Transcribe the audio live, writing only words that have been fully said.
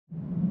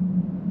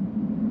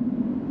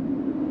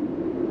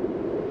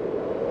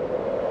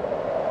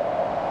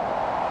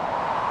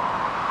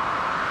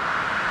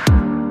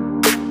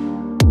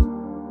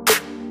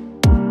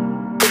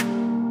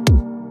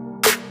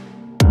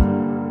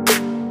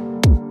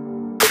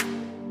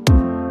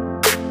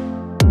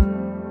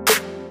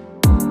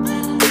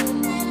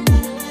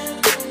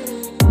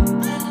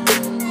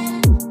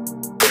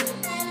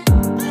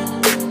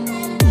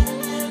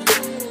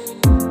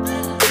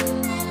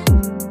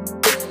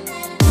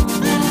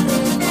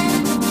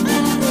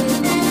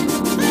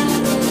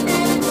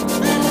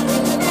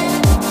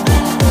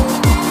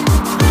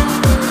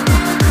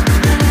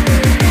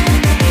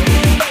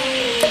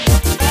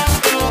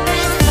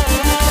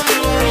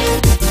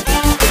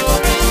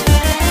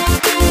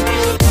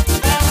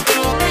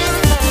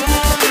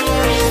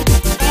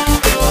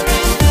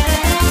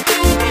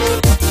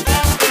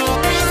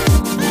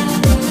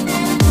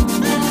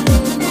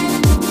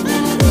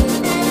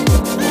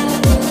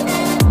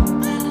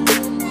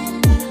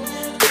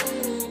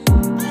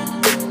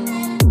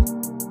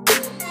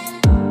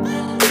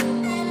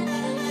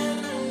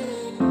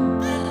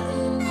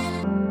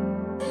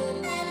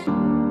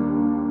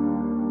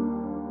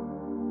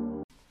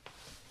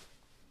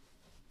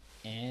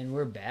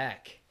We're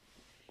back.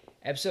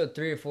 Episode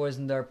 3 of Forza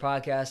in the Dark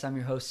podcast. I'm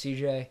your host,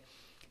 CJ.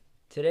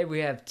 Today we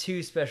have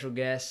two special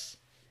guests,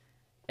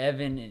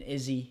 Evan and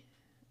Izzy.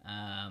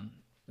 We're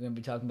going to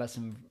be talking about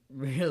some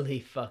really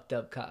fucked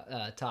up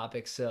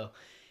topics. So,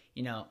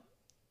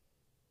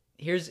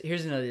 here's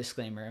another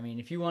disclaimer. I mean,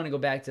 if you want to go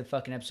back to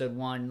fucking episode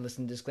 1,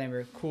 listen to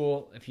disclaimer,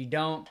 cool. If you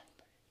don't,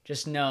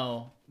 just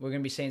know we're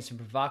going to be saying some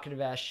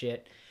provocative ass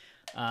shit.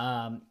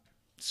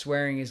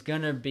 Swearing is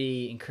going to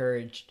be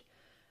encouraged.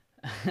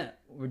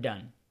 We're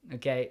done.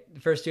 Okay, the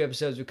first 2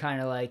 episodes were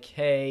kind of like,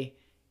 hey,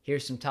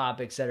 here's some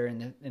topics that are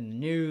in the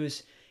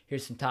news.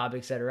 Here's some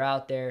topics that are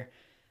out there,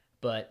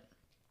 but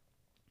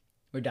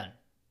we're done.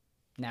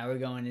 Now we're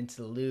going into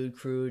the lewd,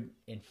 crude,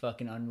 and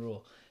fucking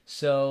unruly.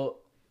 So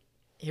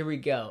here we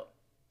go.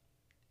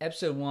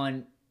 Episode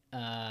 1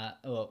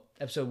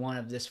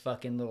 of this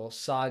fucking little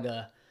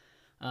saga.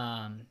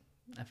 I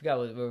forgot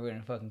what we're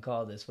gonna fucking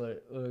call this.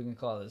 What are we gonna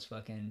call this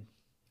fucking?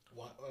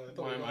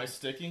 Why am I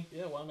sticky?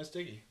 Yeah, why am I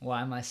sticky?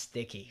 Why am I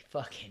sticky?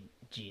 Fucking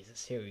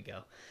Jesus. Here we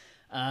go.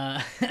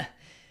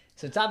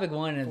 So topic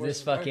 1 of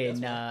this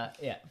fucking,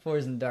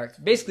 Forza in the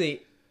Dark.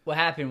 Basically, what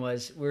happened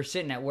was we were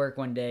sitting at work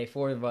one day,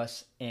 4 of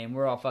us, and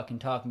we're all fucking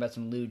talking about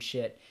some lewd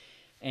shit.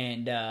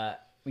 And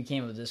we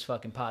came up with this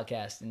fucking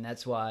podcast, and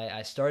that's why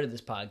I started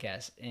this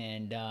podcast.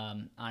 And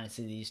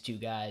honestly, these 2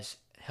 guys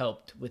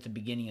helped with the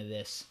beginning of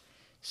this.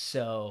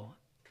 So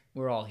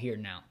we're all here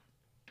now.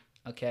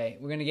 Okay,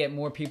 we're going to get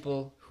more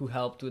people who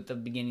helped with the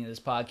beginning of this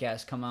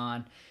podcast come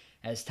on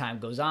as time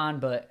goes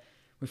on, but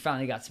we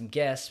finally got some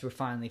guests. We're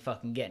finally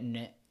fucking getting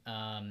it,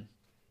 and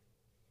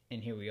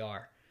here we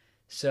are.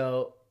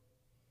 So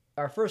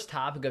our first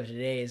topic of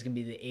today is going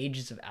to be the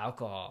ages of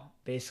alcohol.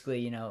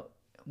 Basically,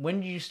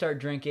 when did you start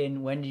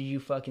drinking? When did you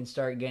fucking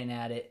start getting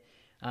at it?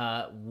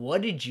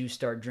 What did you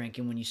start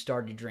drinking when you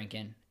started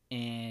drinking?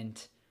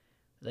 And,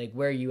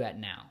 where are you at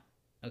now?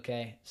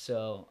 Okay,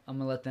 so I'm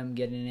going to let them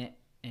get in it.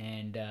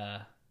 And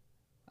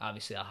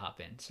obviously I'll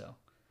hop in. So,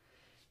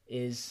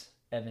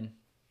 Evan,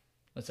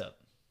 what's up?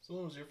 So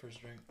when was your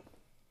first drink?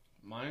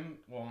 Mine,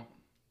 well,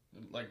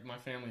 my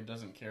family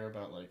doesn't care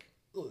about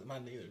Ooh,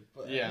 mine neither.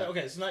 But yeah. Okay,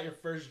 it's not your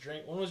first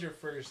drink. When was your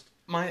first?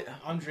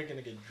 I'm drinking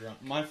to get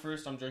drunk. My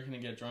first I'm drinking to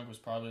get drunk was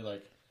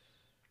probably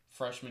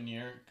freshman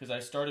year because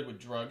I started with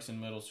drugs in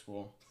middle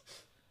school.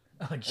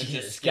 Oh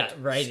Jesus! Got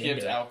right into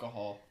it. Skipped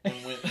alcohol and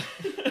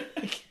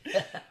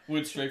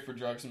went straight for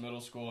drugs in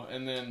middle school,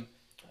 and then.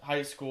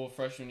 High school,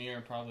 freshman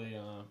year, probably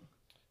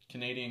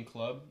Canadian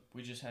Club.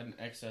 We just had an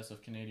excess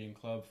of Canadian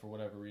Club for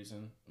whatever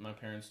reason. My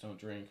parents don't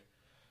drink.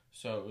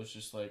 So it was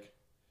just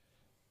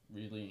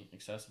really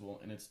accessible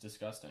and it's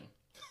disgusting.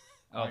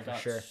 Oh, I for got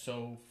sure.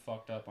 So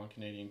fucked up on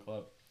Canadian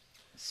Club.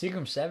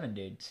 Seagram 7,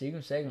 dude.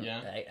 Seagram 7.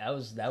 Yeah. That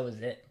was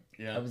it.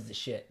 Yeah. That was the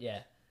shit,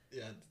 yeah.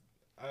 Yeah.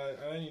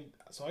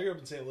 So I grew up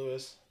in St.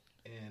 Louis,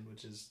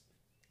 which is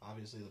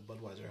obviously the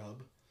Budweiser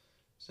hub.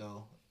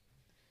 So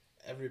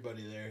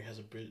everybody there has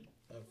a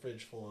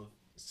fridge full of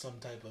some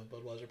type of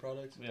Budweiser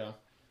product. Yeah.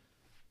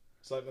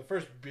 So the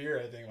first beer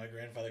I think my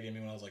grandfather gave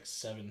me when I was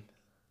 7.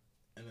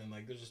 And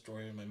then there's a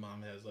story my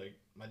mom has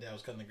my dad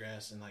was cutting the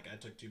grass and I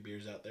took 2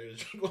 beers out there to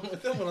drink one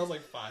with him when I was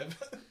 5.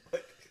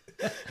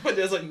 My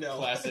dad's no.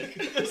 Classic.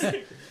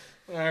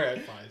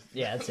 Alright, fine.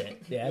 Yeah, that's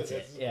it. Yeah, that's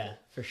it. Yeah,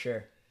 for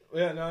sure.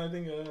 Yeah, no, I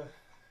think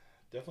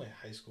definitely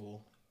high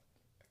school.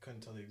 I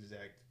couldn't tell the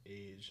exact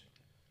age.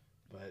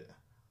 But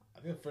I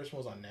think the first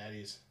one was on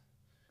Natties.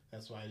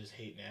 That's why I just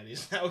hate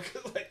Natties now,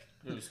 because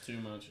it was too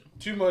much.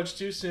 Too much,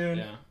 too soon.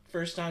 Yeah.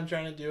 First time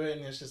trying to do it,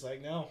 and it's just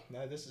no,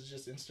 this is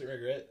just instant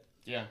regret.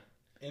 Yeah.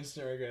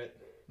 Instant regret.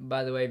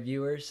 By the way,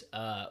 viewers,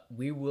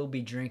 we will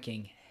be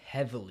drinking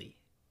heavily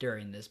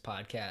during this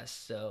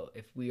podcast. So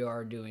if we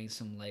are doing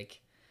some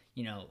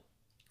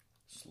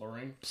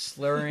slurring.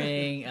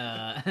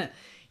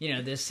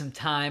 There's some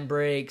time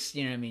breaks.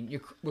 You know what I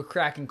mean? We're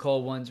cracking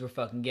cold ones. We're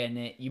fucking getting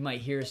it. You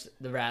might hear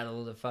the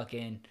rattle of the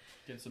fucking...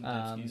 Get some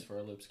dipskis for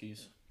our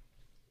lipskis.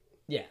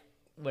 Yeah,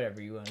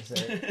 whatever you want to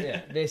say.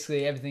 Yeah,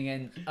 basically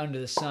everything under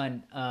the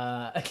sun.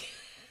 But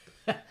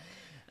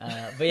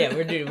yeah,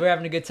 we're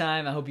having a good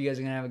time. I hope you guys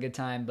are going to have a good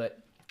time, but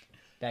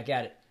back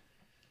at it.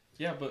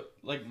 Yeah, but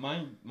like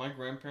my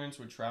grandparents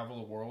would travel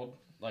the world,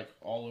 like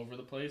all over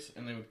the place,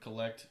 and they would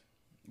collect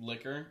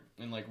liquor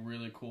in like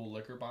really cool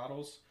liquor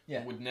bottles,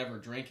 but would never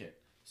drink it.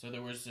 So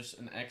there was just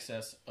an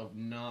excess of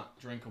not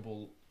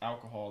drinkable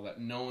alcohol that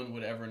no one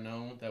would ever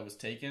know that was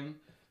taken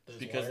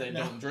because they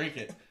don't drink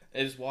it.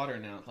 It is water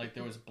now. Like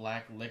there was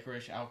black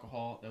licorice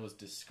alcohol that was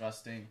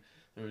disgusting.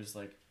 There was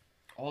like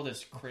all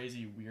this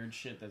crazy weird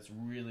shit that's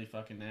really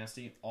fucking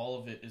nasty. All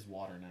of it is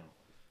water now.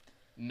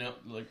 No,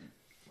 like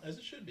as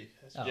it should be.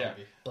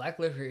 Black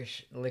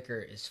licorice liquor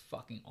is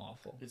fucking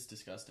awful. It's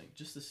disgusting.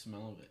 Just the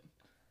smell of it.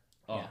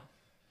 Oh. Yeah.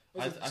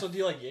 So do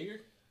you like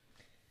Jaeger?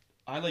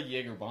 I like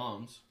Jaeger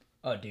bombs.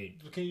 Oh,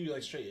 dude. Can you do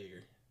like straight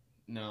Jaeger?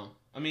 No.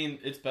 I mean,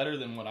 it's better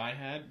than what I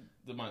had,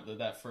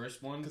 that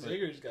first one. Because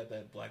Jaeger's got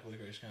that black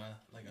licorice kind of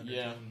like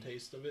undertone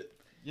taste of it.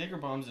 Jaeger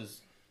bombs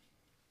is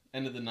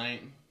end of the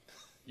night.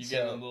 You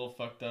getting a little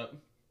fucked up.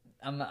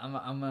 I'm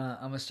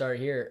gonna start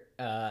here.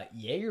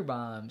 Jaeger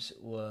bombs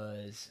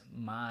was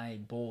my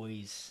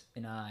boys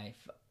and I.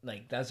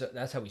 Like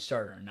that's how we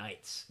started our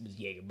nights. Was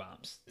Jaeger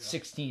bombs. Yeah.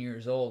 16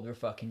 years old, we're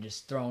fucking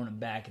just throwing them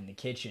back in the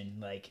kitchen.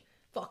 Like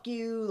fuck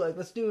you. Like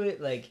let's do it.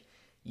 Like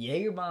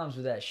Jaeger bombs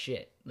were that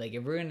shit. Like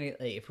if we're gonna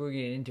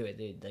get into it,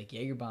 dude, like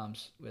Jaeger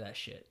bombs were that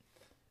shit.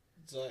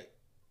 It's like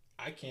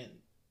I can't.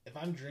 If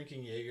I'm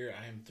drinking Jaeger,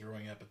 I am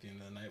throwing up at the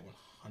end of the night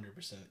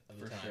 100% of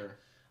the time. For sure.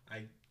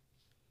 I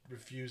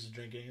refuse to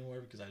drink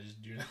anymore because I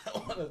just do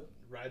not want to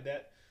ride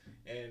that.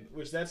 And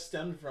which that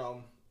stemmed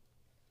from,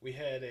 we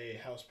had a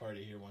house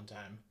party here one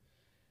time,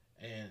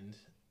 and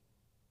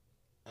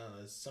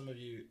some of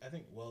you, I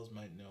think Wells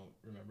might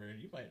remember.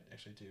 You might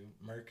actually too.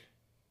 Merc.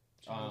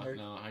 Merc?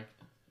 No, I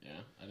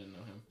didn't know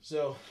him.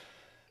 So,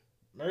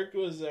 Merc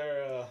was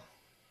our,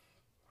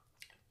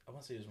 I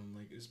want to say he was from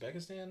like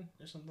Uzbekistan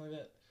or something like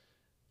that.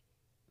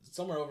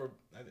 Somewhere over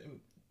by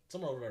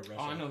Russia.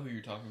 Oh, I know who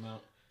you're talking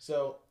about.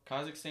 So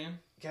Kazakhstan,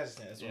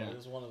 that's one. It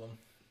was one of them.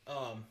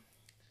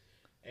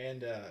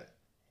 And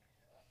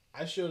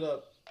I showed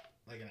up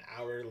like an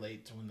hour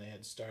late to when they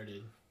had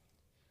started,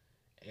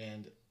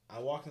 and I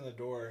walked in the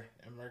door,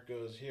 and Mark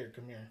goes, "Here,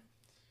 come here,"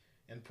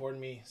 and poured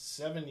me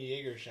 7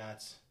 Jaeger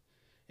shots,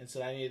 and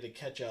said I needed to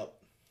catch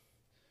up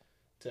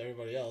to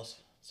everybody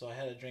else. So I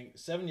had to drink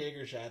 7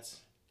 Jaeger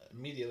shots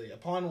immediately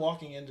upon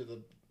walking into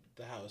the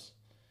house.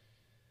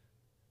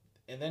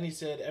 And then he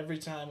said, every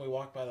time we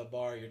walk by the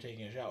bar, you're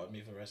taking a shot with me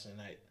for the rest of the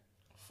night.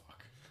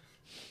 Fuck.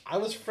 I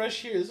was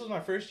fresh here. This was my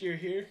first year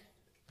here.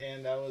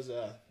 And I was,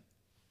 I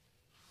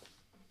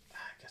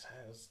guess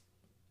I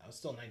was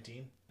still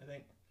 19, I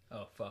think.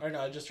 Oh, fuck. Or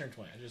no, I just turned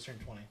 20. And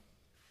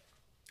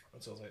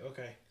so I was like,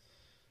 okay.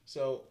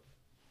 So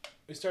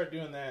we start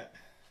doing that.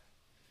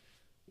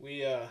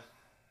 We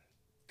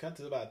cut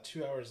to about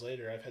 2 hours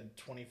later. I've had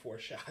 24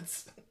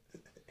 shots.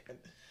 And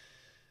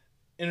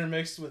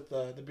intermixed with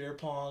the beer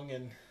pong,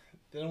 and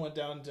then I went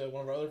down to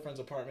one of our other friends'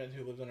 apartment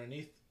who lived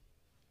underneath,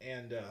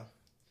 and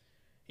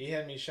he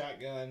had me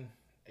shotgun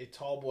a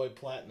Tall Boy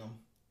Platinum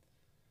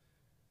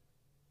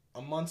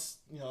amongst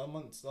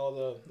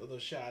all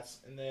those shots,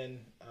 and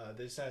then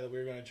they decided that we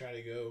were going to try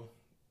to go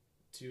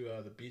to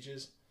the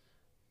beaches,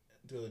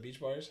 to the beach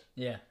bars.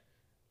 Yeah.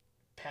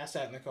 Passed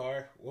out in the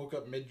car, woke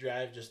up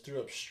mid-drive, just threw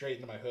up straight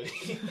into my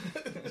hoodie.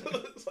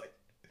 It's like,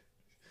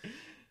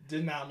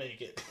 did not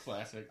make it.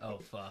 Classic. Oh,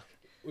 fuck.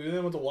 We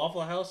then went to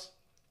Waffle House.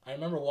 I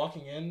remember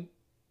walking in,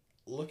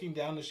 looking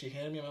down as she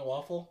handed me my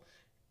waffle.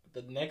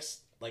 The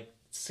next,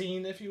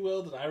 scene, if you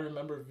will, that I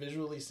remember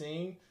visually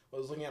seeing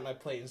was looking at my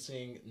plate and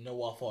seeing no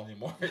waffle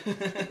anymore.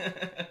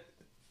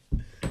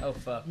 Oh,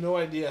 fuck. No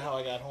idea how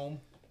I got home.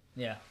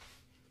 Yeah.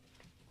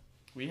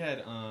 We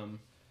had,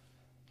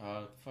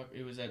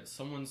 it was at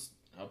someone's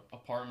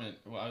apartment.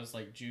 Well, I was,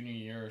 junior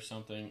year or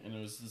something, and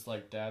it was this,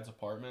 dad's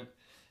apartment.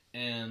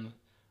 And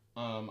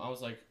I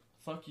was like,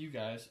 fuck you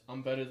guys,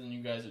 I'm better than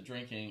you guys at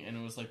drinking. And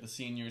it was the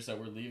seniors that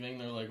were leaving.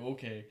 They're like,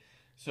 okay.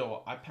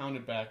 So I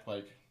pounded back,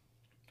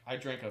 I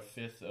drank a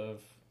fifth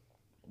of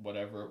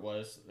whatever it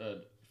was,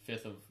 and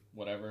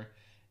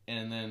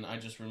then I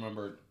just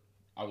remembered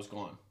I was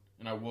gone.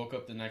 And I woke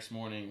up the next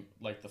morning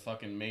like the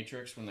fucking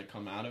Matrix when they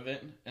come out of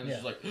it, and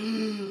it's just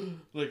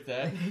like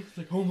that.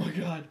 Like, oh my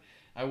god.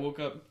 I woke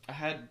up, I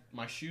had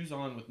my shoes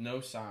on with no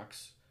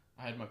socks,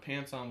 I had my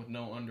pants on with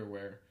no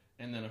underwear,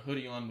 and then a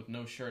hoodie on with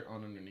no shirt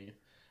on underneath.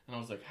 And I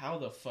was like, how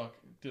the fuck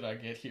did I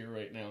get here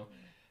right now?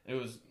 It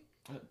was,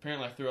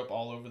 apparently I threw up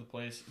all over the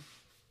place.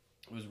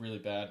 It was really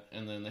bad.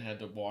 And then they had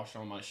to wash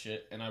all my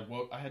shit. And I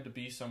had to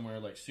be somewhere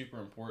super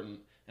important.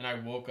 And I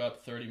woke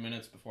up 30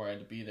 minutes before I had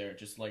to be there,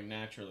 just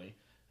naturally.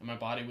 And my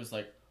body was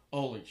like,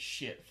 holy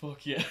shit,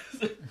 fuck yes.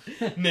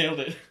 Nailed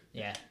it.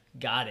 Yeah,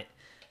 got it.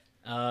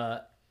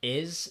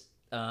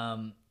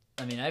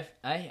 I mean,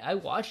 I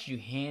watched you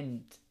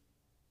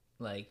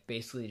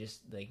basically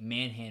just like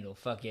manhandle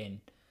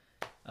fucking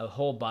a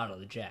whole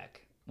bottle of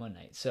Jack one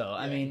night. So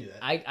I mean,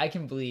 I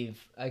can believe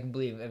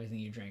everything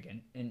you're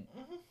drinking. And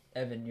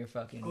Evan, you're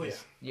fucking. Oh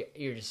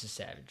you're just a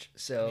savage.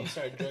 So he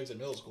started drugs in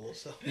middle school.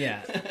 So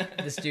yeah,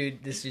 this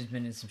dude's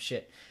been in some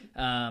shit.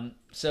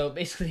 So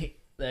basically,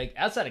 like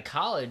outside of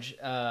college,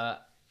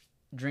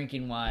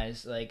 drinking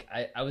wise, like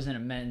I was in a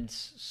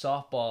men's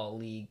softball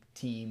league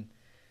team.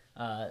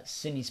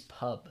 Sydney's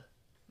Pub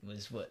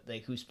was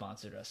who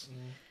sponsored us.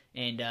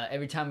 And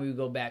every time we would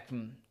go back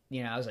from,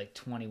 I was like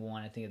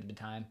 21, I think at the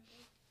time.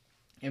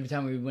 Every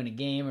time we would win a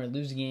game or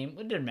lose a game,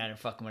 it didn't matter,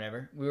 fucking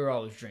whatever. We were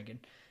always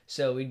drinking.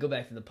 So we'd go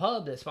back to the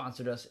pub that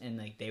sponsored us, and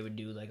like they would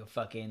do like a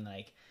fucking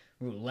like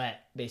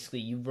roulette. Basically,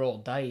 you roll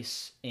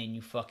dice, and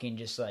you fucking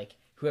just like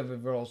whoever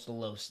rolls the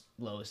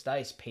lowest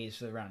dice pays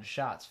for the round of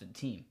shots for the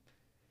team.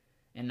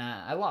 And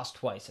I lost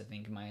twice, I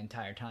think, in my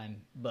entire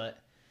time. But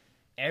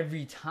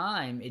every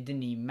time it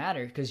didn't even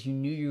matter because you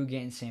knew you were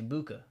getting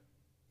Sambuca.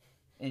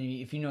 And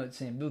if you know what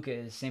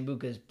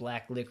Sambuca is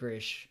black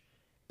licorice,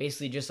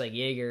 basically just like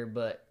Jaeger,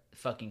 but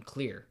fucking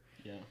clear.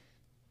 Yeah.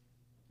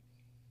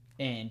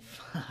 And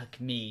fuck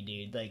me,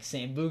 dude. Like,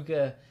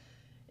 Sambuca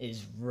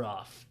is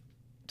rough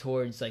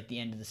towards, like, the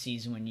end of the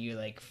season when you're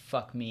like,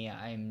 fuck me,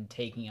 I'm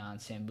taking on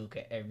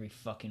Sambuca every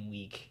fucking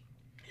week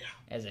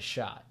as a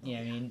shot. You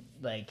know what I mean?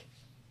 Like,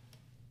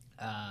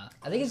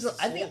 honestly,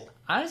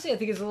 I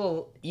think it's a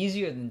little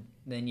easier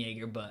than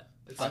Jaeger, but...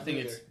 I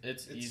think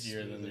it's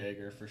easier than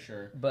Jaeger for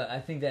sure. But I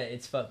think that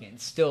it's fucking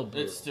still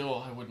brutal. It's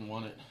still, I wouldn't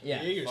want it.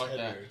 Yeah. Jaeger's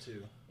heavier,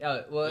 too.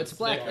 Oh, well, it's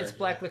black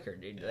liquor, liquor,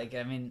 dude. Like,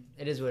 I mean,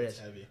 it is what it is.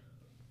 Heavy.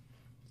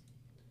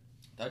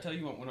 Did I tell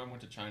you when I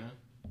went to China?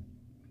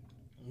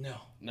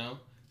 No.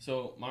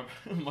 So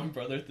my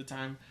brother at the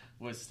time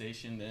was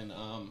stationed in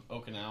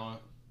Okinawa.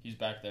 He's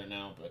back there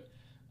now, but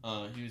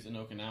he was in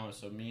Okinawa.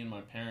 So me and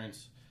my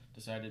parents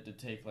decided to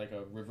take like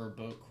a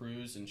riverboat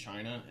cruise in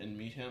China and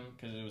meet him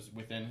because it was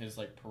within his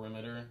like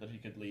perimeter that he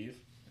could leave.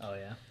 Oh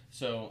yeah.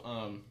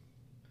 So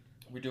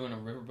we're doing a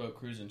riverboat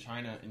cruise in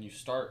China, and you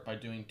start by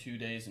doing 2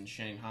 days in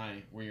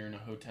Shanghai, where you're in a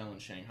hotel in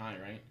Shanghai,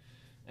 right?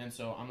 And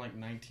so I'm like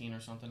 19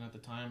 or something at the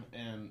time,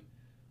 and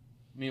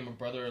me and my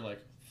brother are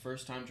like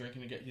first time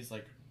drinking together. He's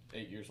like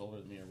 8 years older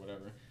than me or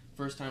whatever.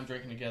 First time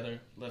drinking together.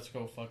 Let's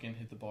go fucking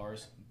hit the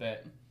bars.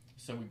 Bet.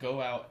 So we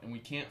go out, and we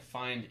can't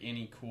find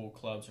any cool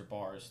clubs or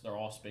bars. They're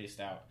all spaced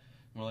out.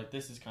 And we're like,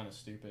 this is kind of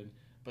stupid.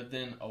 But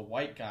then a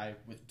white guy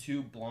with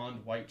two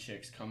blonde white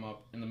chicks come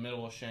up in the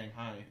middle of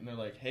Shanghai, and they're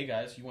like, hey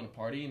guys, you want to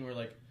party? And we're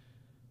like,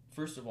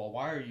 first of all,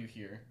 why are you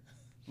here?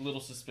 A little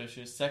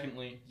suspicious.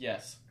 Secondly,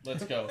 yes,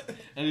 let's go.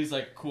 And he's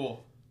like,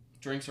 cool.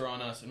 Drinks are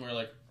on us. And we're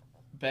like,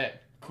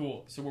 bet.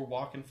 Cool. So we're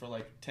walking for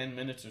like 10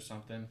 minutes or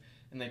something,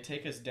 and they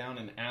take us down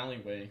an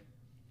alleyway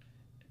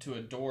to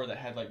a door that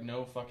had like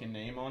no fucking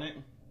name on it.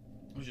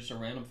 It was just a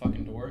random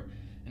fucking door.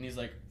 And he's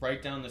like,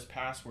 write down this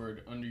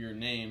password under your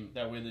name.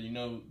 That way that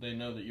they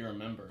know that you're a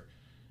member.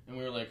 And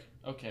we were like,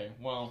 okay,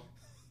 well,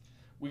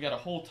 we got a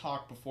whole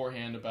talk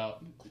beforehand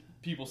about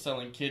people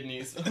selling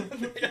kidneys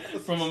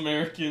from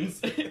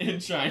Americans in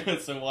China,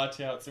 so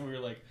watch out. So we were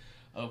like,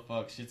 oh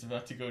fuck, shit's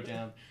about to go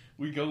down.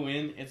 We go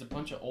in, it's a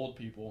bunch of old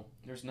people.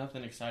 There's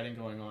nothing exciting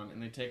going on.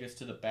 And they take us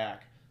to the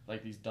back,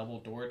 like these double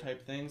door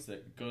type things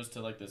that goes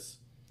to like this,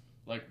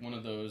 like one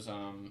of those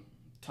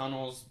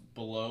tunnels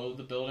below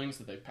the buildings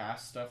that they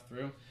pass stuff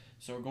through.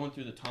 So we're going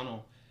through the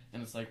tunnel,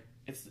 and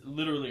it's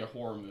literally a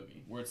horror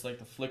movie where it's like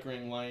the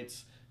flickering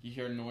lights, you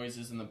hear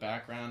noises in the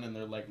background, and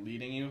they're like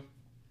leading you.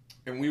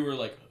 And we were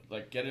like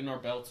getting our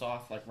belts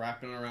off, like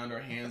wrapping around our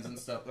hands and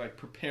stuff, like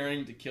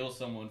preparing to kill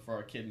someone for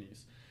our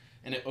kidneys.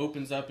 And it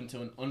opens up into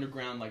an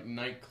underground like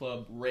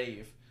nightclub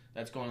rave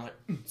that's going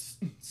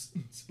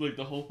like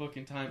the whole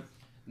fucking time.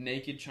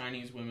 Naked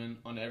Chinese women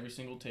on every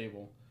single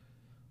table.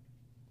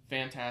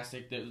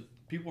 Fantastic.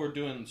 People are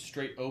doing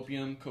straight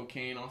opium,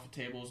 cocaine off of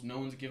tables. No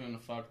one's giving a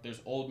fuck.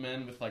 There's old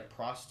men with like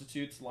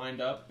prostitutes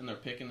lined up, and they're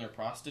picking their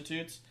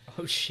prostitutes.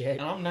 Oh shit.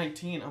 And I'm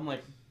 19. I'm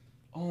like,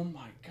 oh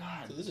my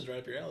god. So this is right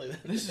up your alley then.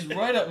 This is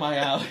right up my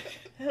alley.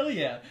 Hell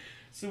yeah.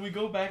 So we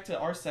go back to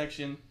our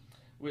section,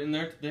 and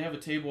they have a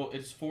table.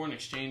 It's foreign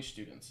exchange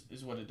students,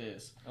 is what it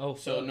is. Oh,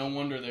 so no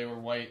wonder they were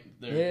white.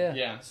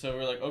 Yeah. So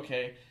we're like,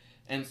 okay.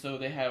 And so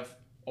they have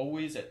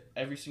always at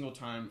every single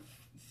time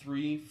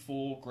 3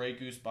 full Grey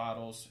Goose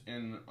bottles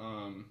and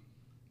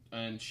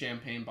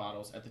champagne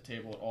bottles at the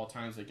table at all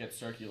times that get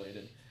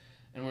circulated.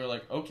 And we're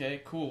like,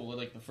 okay, cool. We're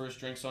like, the first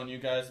drink's on you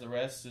guys. The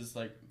rest is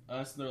like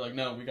us. And they're like,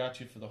 no, we got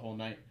you for the whole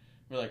night.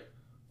 We're like,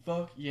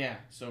 fuck yeah.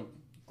 So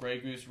Grey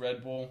Goose,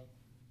 Red Bull,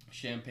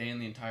 champagne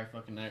the entire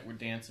fucking night. We're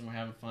dancing. We're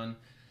having fun.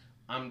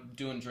 I'm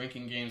doing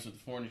drinking games with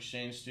foreign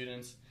exchange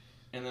students.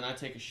 And then I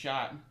take a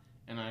shot,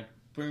 and I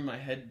bring my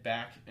head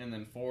back and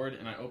then forward,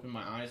 and I open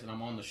my eyes, and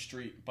I'm on the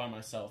street by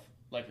myself.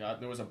 Like,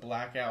 there was a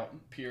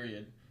blackout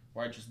period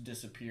where I just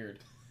disappeared.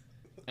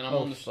 And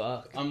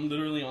I'm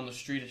literally on the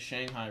street of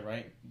Shanghai,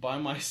 right? By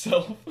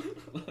myself,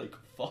 like,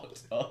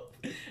 fucked up.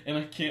 And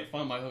I can't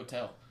find my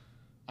hotel.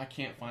 I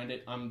can't find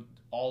it. I'm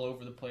all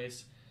over the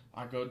place.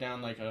 I go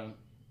down like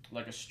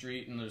a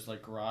street and there's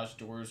like garage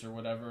doors or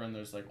whatever, and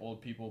there's like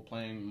old people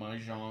playing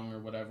mahjong or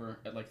whatever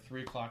at like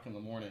 3:00 in the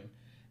morning,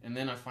 and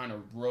then I find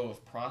a row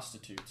of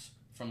prostitutes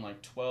from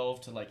like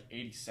 12 to like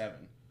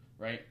 87,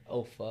 right?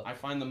 Oh fuck! I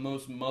find the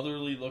most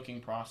motherly looking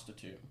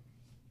prostitute.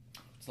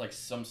 It's like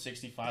some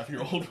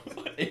 65-year-old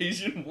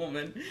Asian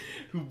woman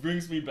who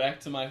brings me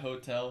back to my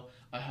hotel.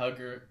 I hug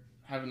her,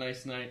 have a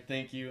nice night,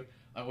 thank you.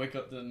 I wake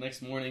up the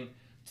next morning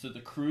to the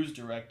cruise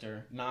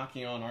director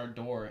knocking on our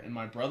door, and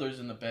my brother's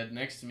in the bed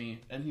next to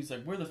me, and he's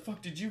like, "Where the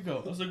fuck did you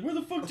go?" I was like, "Where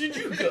the fuck did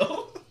you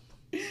go?"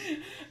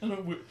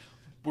 And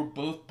we're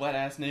both butt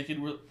ass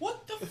naked. We're like,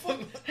 "What the fuck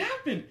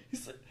happened?"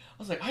 He's like, I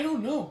was like, "I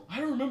don't know. I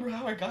don't remember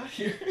how I got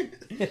here."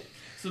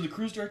 So the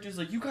cruise director's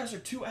like, "You guys are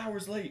 2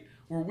 hours late.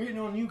 We're waiting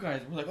on you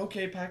guys." We're like,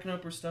 "Okay," packing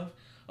up our stuff.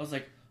 I was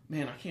like,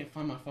 "Man, I can't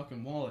find my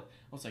fucking wallet."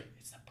 I was like,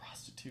 "It's that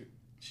prostitute.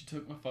 She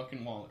took my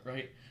fucking wallet,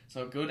 right?"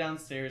 So I go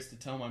downstairs to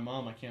tell my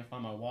mom I can't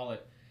find my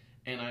wallet.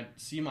 And I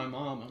see my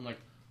mom. I'm like,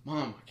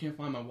 "Mom, I can't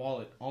find my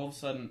wallet." All of a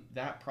sudden,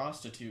 that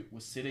prostitute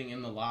was sitting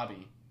in the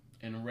lobby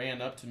and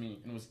ran up to me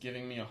and was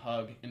giving me a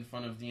hug in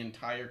front of the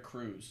entire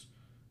cruise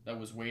that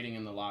was waiting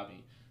in the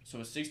lobby. So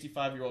a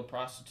 65-year-old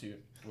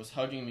prostitute was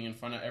hugging me in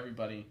front of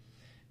everybody.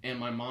 And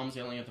my mom's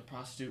yelling at the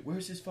prostitute,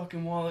 "Where's his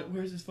fucking wallet?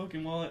 Where's his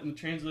fucking wallet?" And the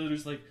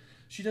translator's like,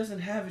 "She doesn't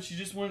have it. She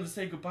just wanted to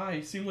say goodbye.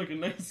 He seemed like a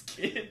nice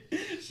kid.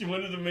 She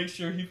wanted to make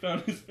sure he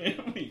found his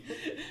family."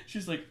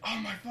 She's like, "Oh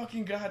my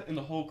fucking God." And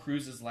the whole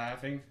cruise is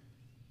laughing.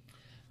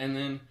 And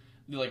then,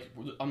 like,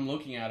 I'm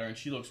looking at her and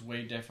she looks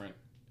way different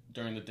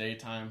during the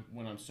daytime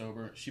when I'm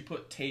sober. She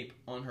put tape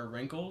on her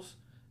wrinkles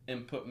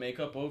and put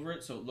makeup over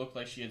it so it looked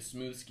like she had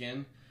smooth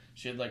skin.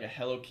 She had like a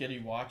Hello Kitty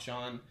watch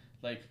on.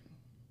 Like,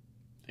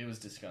 it was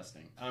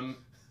disgusting.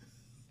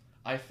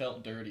 I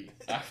felt dirty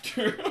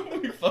after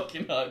we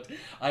fucking hugged.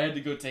 I had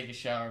to go take a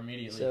shower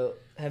immediately. So,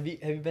 have you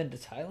been to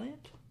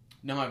Thailand?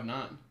 No, I've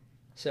not.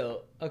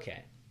 So,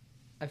 okay.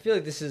 I feel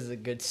like this is a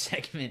good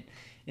segment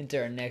into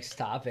our next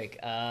topic.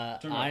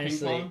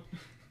 Honestly,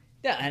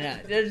 yeah, I know.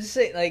 Just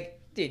say,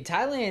 like, dude,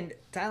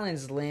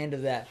 Thailand's the land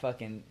of that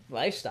fucking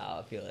lifestyle.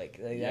 I feel like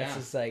that's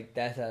just like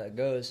that's how it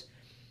goes.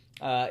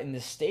 In the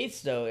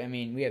States, though, I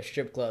mean, we have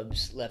strip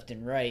clubs left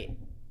and right,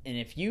 and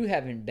if you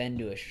haven't been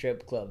to a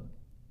strip club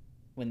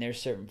when they're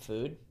serving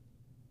food,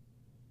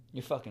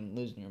 you're fucking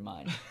losing your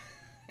mind.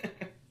 I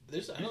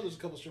know there's a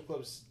couple strip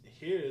clubs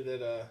here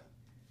that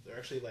they're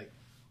actually like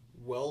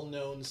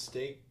well-known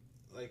steakhouse.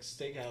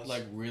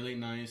 Like really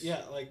nice.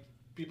 Yeah, like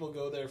people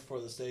go there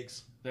for the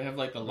steaks. They have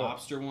like the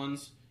lobster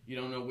ones. You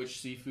don't know which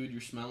seafood you're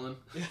smelling.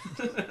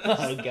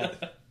 Oh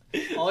god.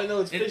 All I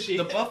know is fishy.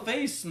 The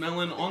buffet's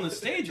smelling on the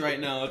stage right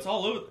now. It's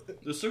all over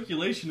the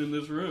circulation in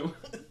this room.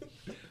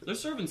 They're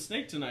serving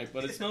snake tonight,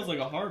 but it smells like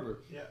a harbor.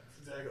 Yeah,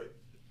 exactly.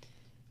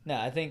 No,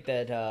 I think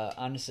that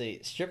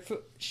honestly,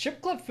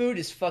 strip club food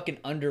is fucking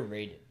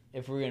underrated.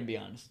 If we're gonna be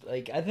honest,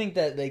 like I think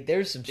that like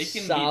there's some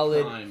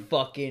solid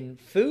fucking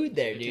food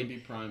there, dude. It can be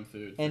prime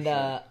food. And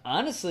sure.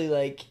 Honestly,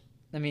 like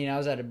I mean, I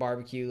was at a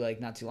barbecue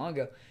like not too long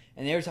ago,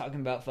 and they were talking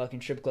about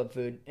fucking strip club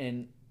food,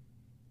 and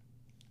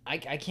I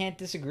can't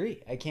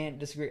disagree. I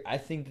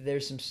think that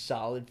there's some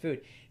solid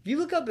food. If you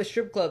look up a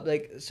strip club,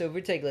 like so, if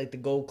we take like the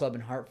Gold Club in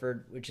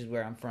Hartford, which is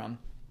where I'm from,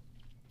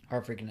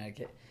 Hartford,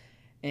 Connecticut.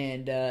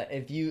 And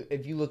if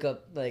you look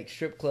up like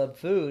strip club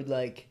food,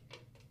 like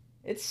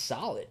it's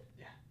solid.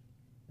 Yeah,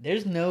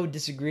 there's no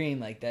disagreeing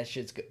like that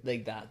shit's good,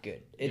 like not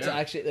good. It's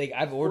actually like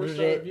I've ordered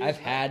it, I've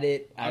had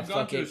it. I've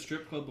gone to a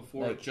strip club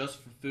before like, just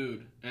for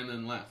food and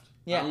then left.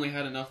 Yeah. I only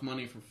had enough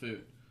money for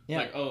food. Yeah.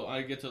 Like, oh,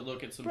 I get to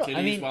look at some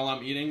titties while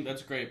I'm eating.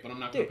 That's great, but I'm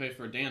not going to pay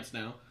for a dance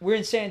now. We're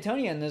in San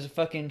Antonio and there's a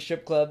fucking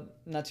strip club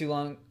not too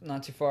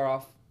far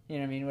off. You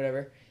know what I mean?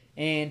 Whatever.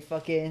 And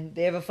fucking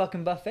they have a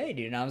fucking buffet,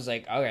 dude. And I was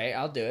like, okay,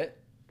 I'll do it.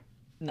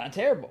 Not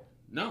terrible.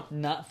 No.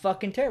 Not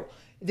fucking terrible.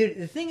 Dude,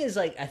 the thing is,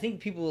 like, I think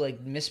people, like,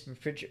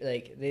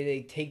 like,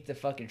 they take the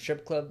fucking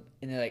strip club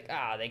and they're like,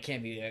 they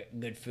can't be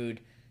good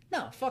food.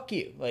 No, fuck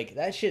you. Like,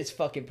 that shit's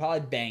fucking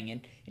probably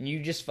banging and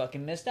you just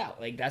fucking missed out.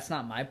 Like, that's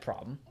not my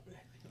problem.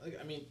 Like,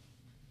 I mean,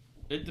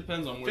 it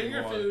depends on where you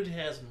are. Finger food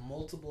has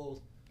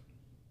multiple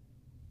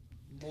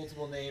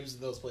names in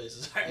those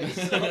places.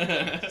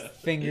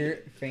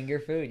 Finger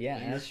food, yeah,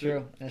 that's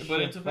true.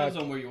 But it depends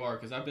on where you are,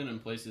 because I've been in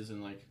places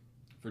in, like,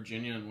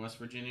 Virginia and West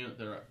Virginia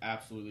that are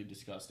absolutely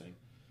disgusting.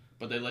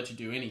 But they let you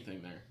do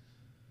anything there.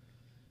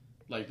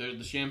 Like,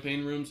 the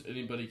champagne rooms,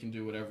 anybody can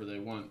do whatever they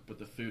want, but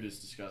the food is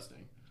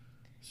disgusting.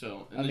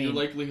 So, and your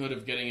likelihood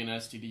of getting an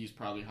STD is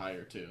probably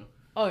higher, too.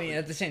 Oh, yeah,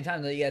 at the same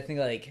time, though, you gotta think,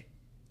 like,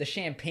 the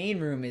champagne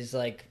room is,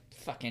 like,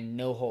 fucking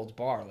no holds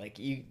bar. Like,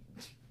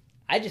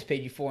 I just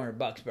paid you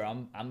 $400,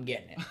 bro. I'm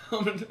getting it.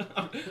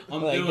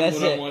 I'm like, doing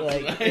what I want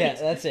like, tonight. Yeah,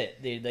 that's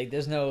it, dude. Like,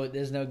 there's no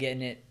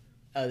getting it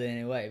other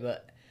any way,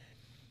 but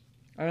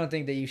I don't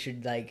think that you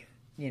should, like,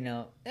 you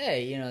know,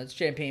 hey, you know, it's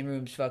champagne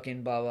rooms,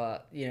 fucking blah, blah,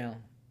 you know,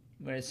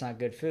 but it's not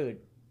good food.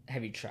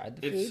 Have you tried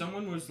the food? If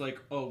someone was like,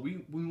 oh,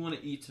 we want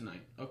to eat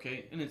tonight,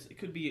 okay, and it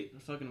could be a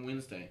fucking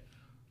Wednesday.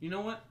 You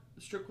know what?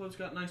 The strip club's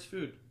got nice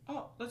food.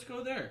 Oh, let's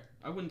go there.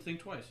 I wouldn't think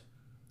twice.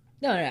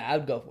 No, I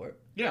would go for it.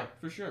 Yeah,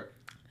 for sure.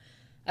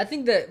 I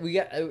think that we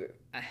got.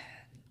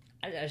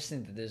 I just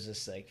think that there's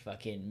this like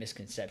fucking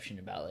misconception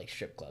about like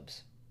strip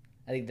clubs.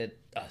 I think that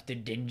they're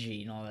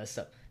dingy and all that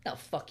stuff. No,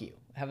 fuck you.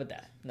 How about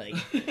that? Like,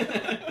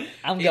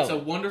 I'm going. It's a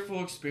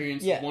wonderful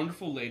experience. Yeah.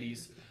 Wonderful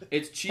ladies.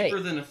 It's cheaper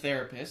than a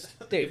therapist.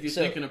 Dude, if you're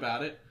so- thinking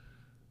about it.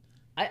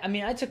 I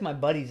mean, I took my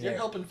buddies You're there.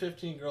 helping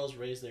 15 girls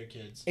raise their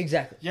kids.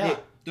 Exactly. Yeah, Dude,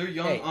 they're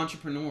young Hey.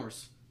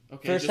 entrepreneurs.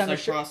 Okay, First just time like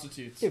I strip-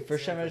 prostitutes. Dude,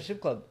 first time at a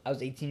strip club, I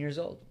was 18 years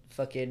old.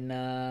 Fucking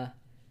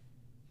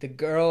the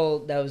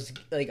girl that was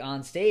like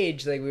on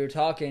stage, like we were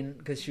talking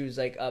because she was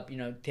like up,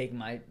 taking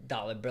my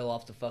dollar bill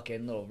off the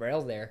fucking little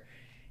rail there,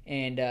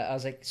 and I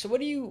was like, "So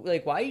what do you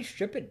like? Why are you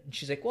stripping?" And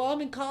she's like, "Well,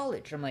 I'm in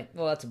college." I'm like,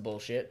 "Well, that's a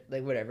bullshit.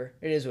 Like, whatever.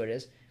 It is what it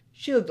is."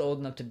 She looked old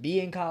enough to be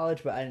in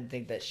college, but I didn't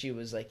think that she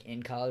was like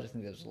in college. I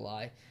think that was a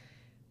lie.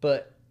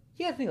 But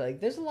yeah, I think like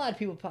there's a lot of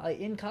people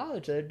probably in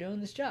college that are doing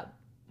this job.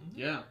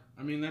 Yeah,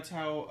 I mean that's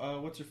how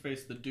what's her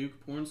face, the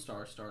Duke porn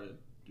star started.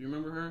 Do you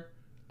remember her?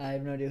 I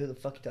have no idea who the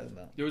fuck you're talking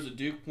about. There was a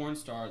Duke porn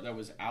star that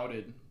was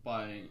outed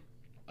by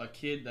a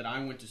kid that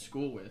I went to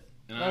school with.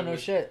 And Oh no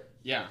shit.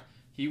 Yeah,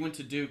 he went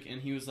to Duke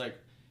and he was like,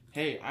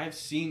 "Hey, I've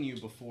seen you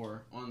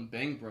before on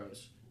Bang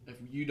Bros. If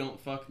you don't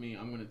fuck me,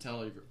 I'm gonna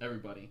tell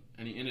everybody."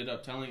 And he ended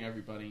up telling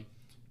everybody.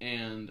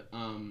 And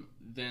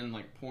then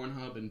like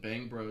Pornhub and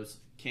Bang Bros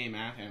came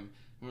at him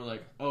and were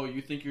like, "Oh,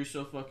 you think you're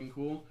so fucking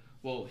cool?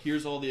 Well,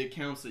 here's all the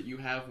accounts that you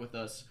have with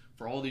us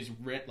for all these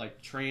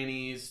like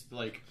trannies,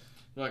 like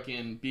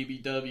fucking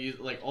BBWs,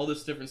 like all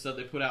this different stuff."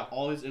 They put out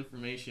all his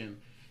information,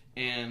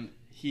 and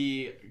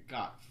he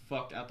got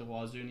fucked out the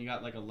wazoo. And he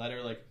got like a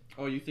letter like,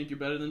 "Oh, you think you're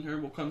better than her?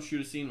 Well, come shoot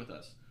a scene with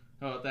us.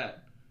 How about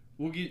that?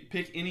 We'll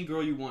pick any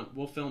girl you want.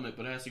 We'll film it,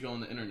 but it has to go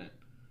on the internet."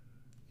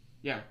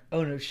 Yeah,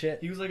 Oh no shit.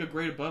 he was like a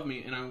grade above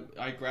me, and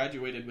I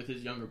graduated with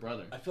his younger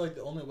brother. I feel like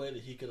the only way that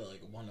he could have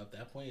like won up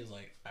that point is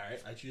like, all right,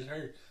 I choose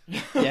her.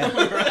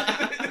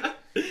 Yeah.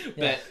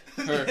 Bet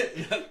her.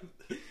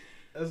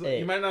 Hey.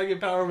 You might not get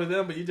power over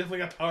them, but you definitely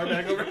got power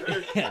back over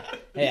her.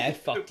 Hey, I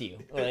fucked you.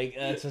 Like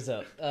that's what's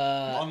up.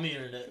 On the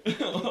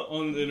internet.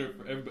 On the internet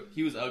for everybody.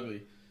 He was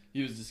ugly.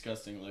 He was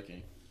disgusting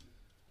looking.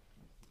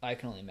 I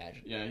can only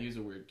imagine. Yeah, he was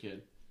a weird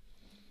kid.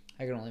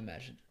 I can only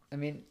imagine. I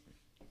mean,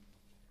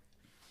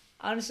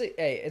 honestly,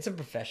 hey, it's a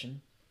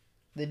profession.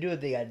 They do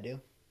what they gotta do.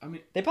 I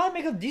mean, They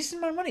probably make a decent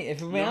amount of money.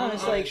 If we're being No,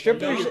 honest, I- like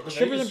strippers, no, the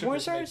strippers and Vegas porn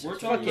strippers stars. we're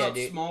Fuck talking yeah, about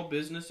dude. small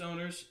business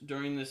owners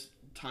during this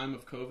time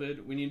of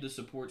COVID. We need to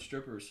support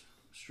strippers.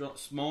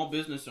 Small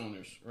business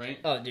owners, right?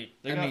 Oh, dude.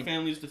 They I got mean,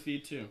 families to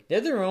feed too.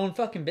 they're their own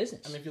fucking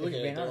business. I mean, if you look we're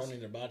at being it, they're honest. owning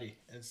their body.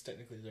 It's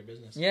technically their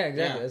business. Yeah,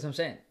 exactly. Yeah. That's what I'm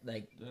saying.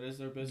 Like, That is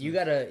their business. you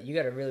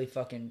gotta really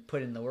fucking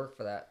put in the work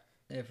for that.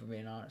 If we're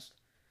being honest.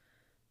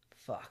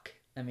 Fuck.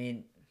 I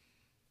mean,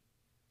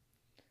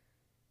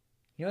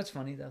 you know what's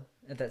funny though?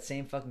 At that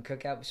same fucking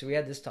cookout, so we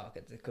had this talk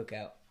at the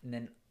cookout, and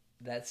then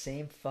that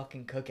same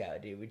fucking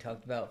cookout, dude, we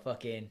talked about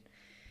fucking,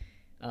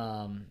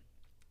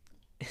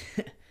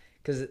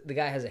 because the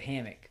guy has a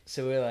hammock,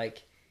 so we're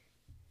like,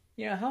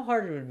 how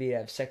hard it would be to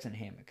have sex in a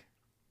hammock.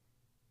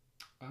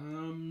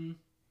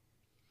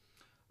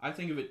 I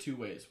think of it two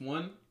ways.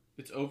 One,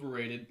 it's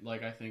overrated,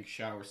 like I think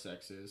shower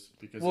sex is,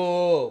 because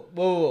Whoa!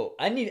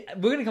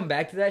 We're gonna come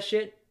back to that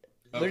shit.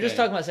 We're just Okay.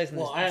 talking about sex in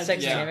Well, I had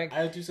sex in yeah. a hammock.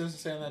 I have 2 cents to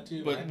say on that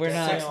too. But man. We're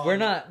Say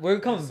not. on- We're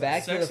coming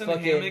back to sex the in a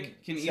fucking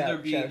hammock can either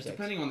be shower sex.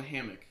 depending on the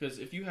hammock. Because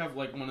if you have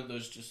like one of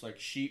those just like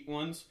sheet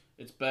ones,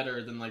 it's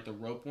better than like the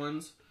rope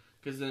ones.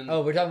 Because then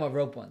Oh, we're talking about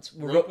rope ones.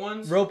 Rope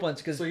ones? Rope ones.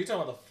 Because So you're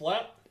talking about the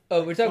flat?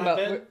 we're talking flat about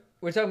bed?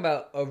 we're talking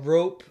about a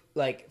rope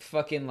like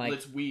fucking like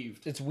it's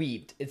weaved. it's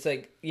weaved. It's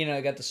like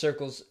it got the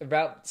circles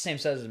about the same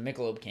size as a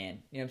Michelob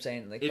can. You know what I'm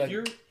saying? Like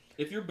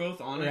If you're both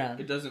on Around.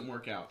 it doesn't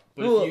work out.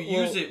 But Well, if you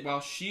use well- it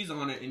while she's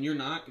on it and you're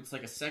not, it's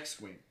like a sex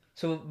swing.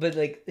 So, but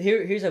like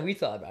here's how we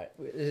thought about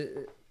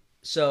it.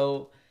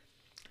 So,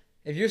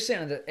 if you're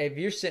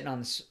sitting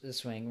on the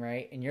swing,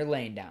 right, and you're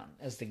laying down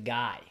as the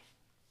guy,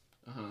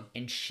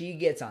 and she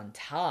gets on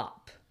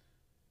top,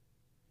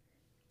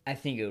 I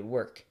think it would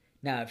work.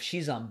 Now, if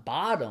she's on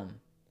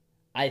bottom,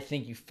 I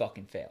think you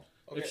fucking fail.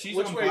 Okay, If she's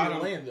which on way are bottom-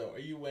 you laying though? Are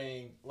you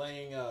laying?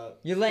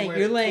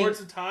 You're laying towards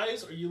the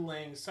ties, or are you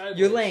laying sideways?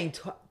 You're laying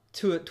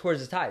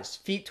towards the ties,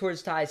 feet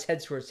towards ties,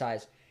 head towards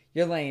ties.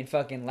 You're laying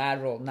fucking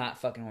lateral, not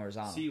fucking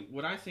horizontal. See,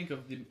 what I think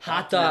of the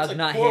Hot That's dog, a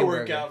not core hamburger.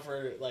 workout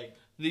for like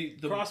the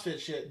CrossFit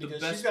shit the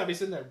because best- she's got to be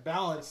sitting there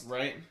balanced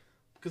right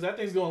because that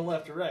thing's going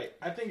left to right.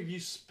 I think if you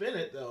spin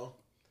it though,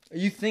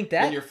 You think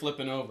when that? you're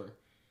flipping over.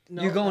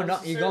 no, You're going not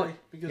up- you're necessarily, going-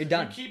 because you're if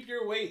done. you keep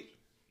your weight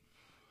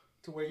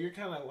to where you're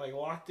kind of like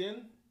locked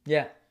in.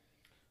 Yeah.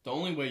 The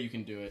only way you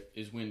can do it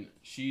is when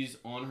she's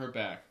on her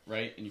back,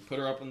 right? And you put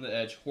her up on the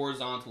edge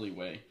horizontally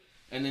way.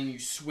 And then you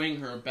swing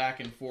her back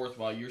and forth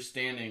while you're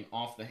standing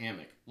off the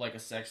hammock, like a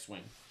sex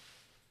swing.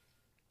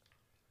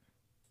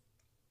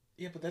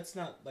 Yeah, but that's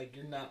not like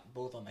you're not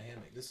both on the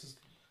hammock. This is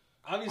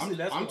obviously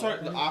that's I'm what-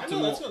 talking the I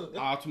know that's optimal what-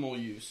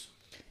 optimal use.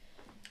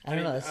 I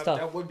don't know. That's that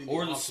tough. would be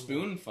Or the optimal.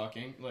 spoon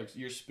fucking. Like,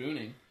 you're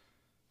spooning.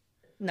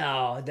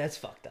 No, that's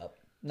fucked up.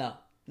 No,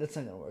 that's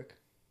not gonna work.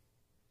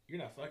 You're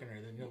not fucking her,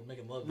 then you're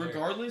making love.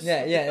 Regardless.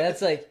 Yeah,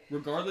 that's like.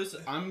 Regardless,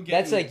 I'm getting.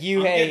 That's like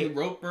you. I'm Hey, getting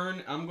rope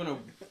burn. I'm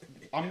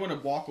gonna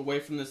walk away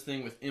from this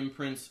thing with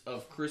imprints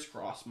of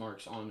crisscross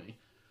marks on me.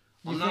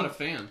 I'm not a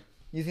fan.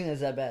 you think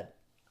that's that bad?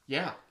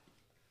 Yeah.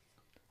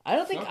 I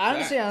don't think. Fuck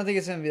Honestly, that. I don't think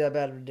it's gonna be that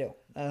bad of a deal.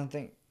 I don't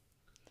think.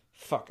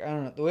 Fuck, I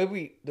don't know.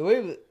 The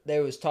way that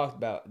was talked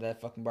about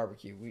that fucking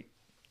barbecue,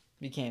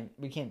 we came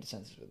to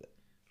senses with it.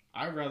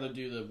 I'd rather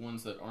do the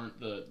ones that aren't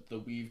the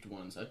weaved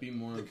ones. I'd be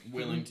more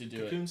willing to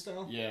do cocoon it.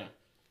 style? Yeah.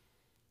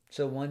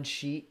 So one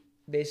sheet,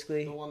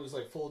 basically. The one that just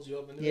like folds you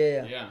up into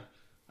Yeah. Yeah.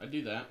 I'd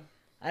do that.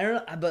 I don't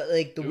know, but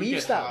like the It would weave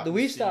get style, hot the and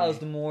weave style is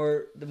steamy.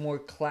 the more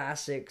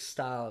classic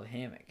style of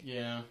hammock.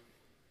 Yeah.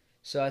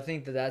 So I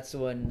think that's the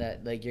one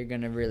that like you're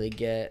gonna really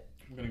get.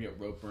 I'm gonna get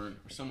rope burn.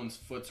 Or someone's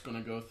foot's gonna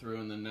go through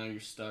and then now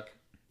you're stuck.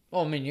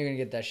 Oh, I mean, you're gonna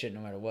get that shit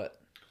no matter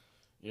what.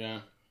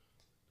 Yeah.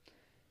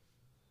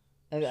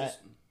 I- Just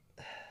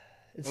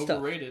it's tough.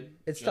 overrated.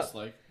 It's just tough.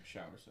 like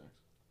shower sex.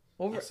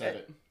 Over. I said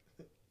it.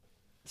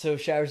 So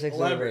shower sex is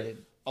Elaborate.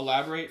 overrated.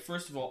 Elaborate.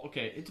 First of all,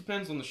 okay, it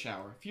depends on the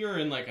shower. If you're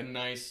in like a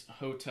nice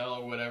hotel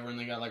or whatever and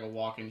they got like a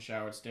walk-in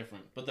shower, it's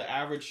different. But the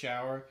average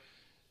shower,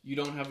 you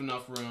don't have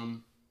enough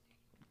room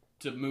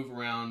to move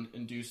around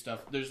and do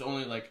stuff. There's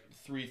only like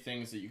 3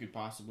 things that you could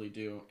possibly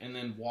do. And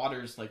then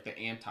water's like the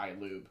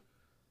anti-lube,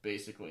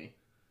 basically.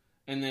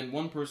 And then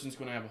one person's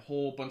going to have a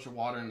whole bunch of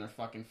water in their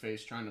fucking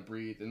face trying to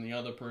breathe. And the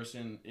other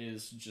person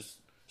is just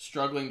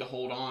struggling to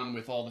hold on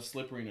with all the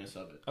slipperiness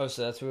of it. Oh,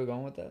 so that's where we're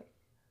going with that.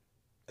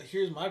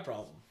 Here's my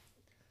problem.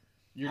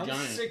 You're I'm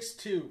giant.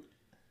 6'2",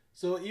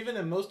 so even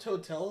in most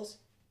hotels,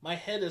 my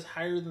head is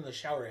higher than the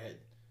shower head.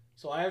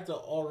 So I have to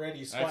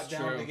already squat That's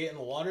down true. to get in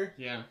the water.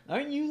 Yeah.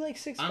 Aren't you like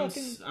six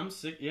fucking? I'm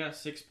 6, yeah,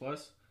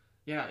 6+.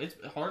 Yeah, it's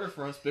harder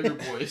for us bigger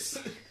boys.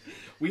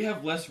 We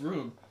have less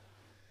room.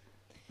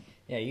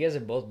 Yeah, you guys are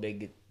both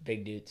big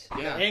dudes.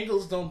 Yeah.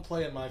 Angles don't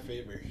play in my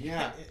favor.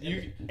 Yeah.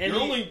 You're Any,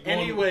 only going...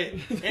 anyway,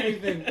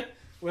 anything,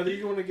 whether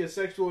you want to get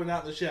sexual or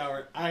not in the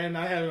shower, I am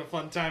not having a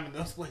fun time in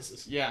those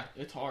places. Yeah,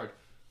 it's hard.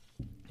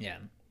 Yeah,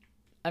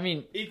 I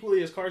mean,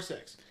 Equally as car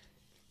sex.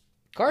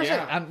 car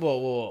Yeah. sex.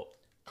 Whoa.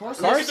 Car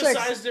Car Look at the sex-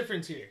 size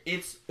difference here.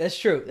 It's... That's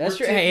true. That's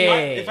We're true. taking-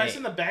 Hey, If I hey. sit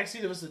in the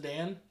backseat of a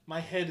sedan, my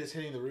head is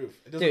hitting the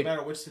roof. It doesn't Dude,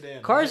 matter which sedan.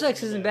 My Car head's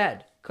sex in the isn't back.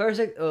 bad. Car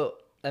sex. Oh,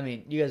 I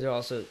mean, you guys are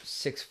also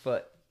 6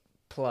 foot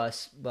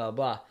plus. Blah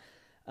blah.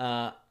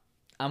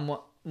 I'm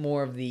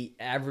more of the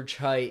average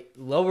height,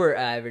 lower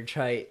average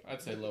height.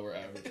 I'd say lower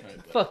average height.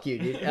 But... Fuck you,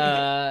 dude.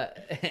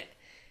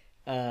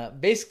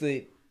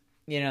 Basically,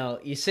 you know,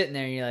 you're sitting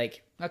there and you're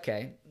like,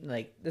 okay,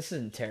 like this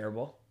isn't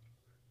terrible.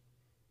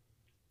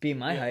 Be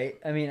my height.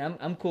 I mean,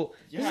 I'm cool.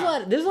 There's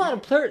Yeah. a lot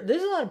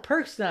of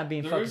perks to not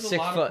being fucking There's a 6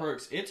 lot foot. of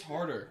perks. It's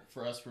harder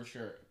for us for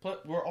sure.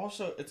 But we're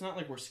also... It's not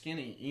like we're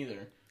skinny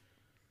either.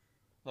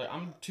 Like,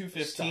 I'm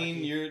 215,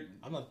 Stocky. you're...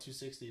 I'm not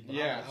 260, but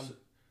Yeah. I'm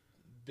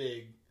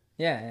big.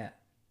 Yeah.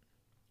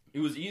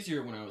 It was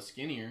easier when I was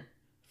skinnier.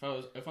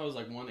 If I was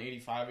like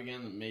 185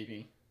 again, then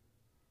maybe.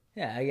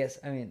 Yeah, I guess.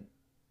 I mean,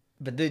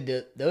 but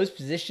those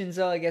positions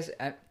though, I guess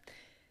it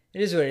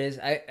is what it is.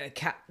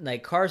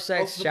 Like car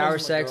sex, Also shower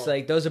depends on the sex, girl.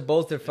 like those are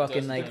both are fucking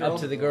does like depend up on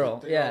to the the girl.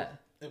 The Yeah.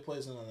 It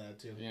plays into that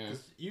too. Yeah.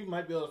 'Cause you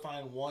might be able to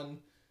find one,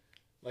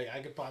 like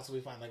I could possibly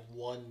find like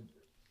one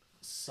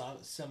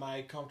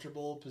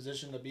semi-comfortable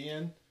position to be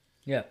in.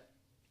 Yeah.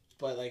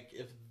 But like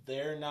if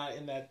they're not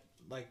in that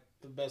like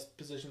the best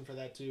position for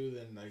that too,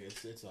 then like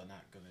it's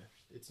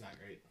not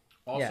great.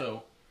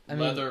 Also, I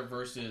mean- leather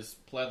versus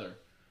pleather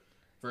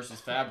versus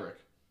fabric.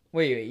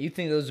 Wait, you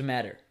think those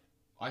matter?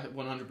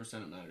 100%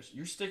 it matters.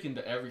 You're sticking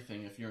to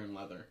everything if you're in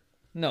leather.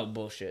 No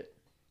bullshit.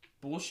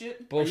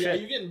 Bullshit? Bullshit. Are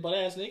you getting butt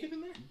ass naked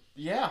in there?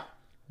 Yeah.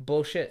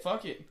 Bullshit.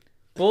 Fuck it.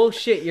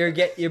 Bullshit.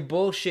 You're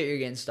bullshit. You're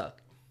getting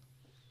stuck.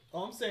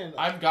 Oh, I'm saying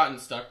I've gotten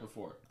stuck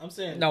before.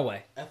 No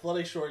way.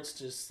 athletic shorts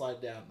just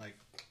slide down like.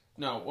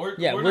 No, We're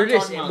not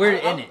just talking about, we're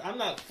I'm in it. I'm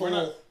not full.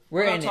 not-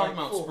 We're not in talking it.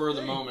 about Full spur of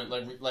the thing. moment,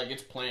 like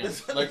it's planned.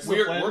 This Like is a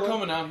we're planned one?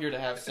 coming out here to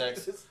have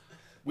sex.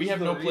 We have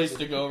the no place reason.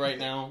 to go right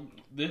now.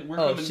 We're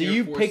Oh, coming so here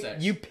you for picked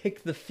sex. you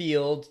picked the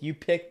field. You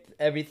picked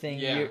everything.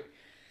 Yeah.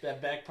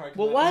 That back part.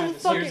 Well, why the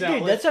fuck, dude?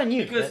 That's on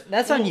you. Because-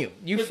 That's on well, you.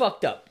 You because-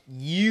 fucked up.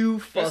 You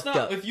That's fucked not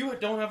up. if you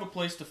don't have a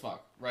place to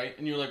fuck, right?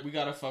 And you're like, we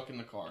gotta fuck in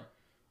the car.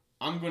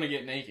 I'm gonna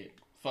get naked.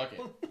 Fuck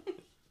it.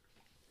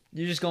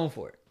 You're just going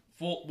for it.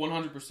 Full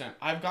 100%.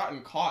 I've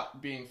gotten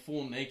caught being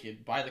full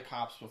naked by the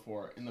cops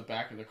before in the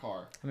back of the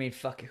car, I mean,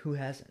 fuck it. Who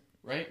hasn't?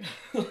 right?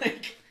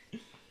 Like,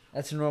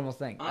 That's a normal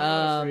thing. I'm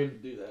not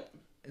afraid to do that.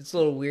 It's a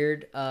little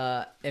weird.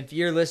 If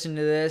you're listening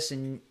to this,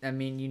 and I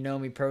mean, you know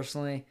me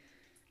personally,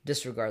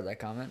 disregard that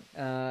comment.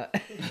 I'm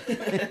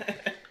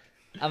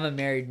a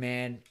married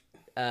man.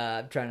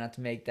 I'm trying not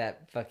to make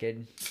that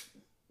fucking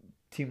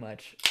too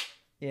much.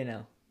 You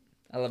know,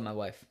 I love my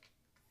wife.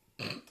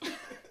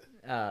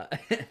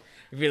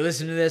 If you're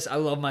listening to this, I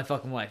love my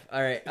fucking wife.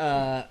 All right.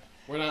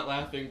 We're not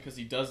laughing because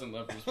he doesn't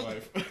love his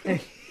wife.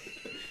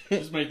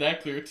 Just made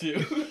that clear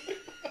too.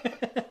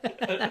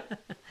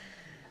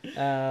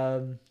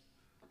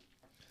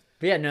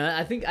 But yeah, no,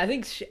 I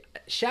think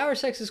shower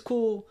sex is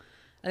cool.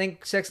 I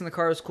think sex in the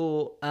car is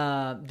cool.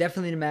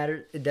 Definitely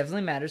matter. It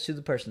definitely matters who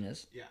the person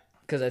is. Yeah.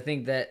 Because I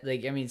think that,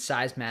 like, I mean,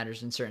 size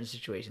matters in certain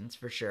situations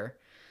for sure.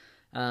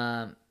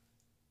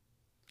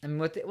 I mean,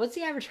 what's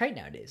the average height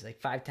nowadays?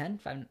 Like 5'10"?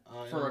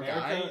 For a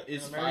guy,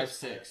 is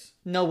 5'6".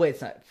 No way,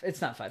 it's not. It's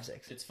not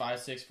 5'6". It's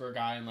 5'6" for a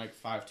guy and like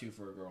 5'2"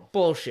 for a girl.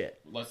 Bullshit.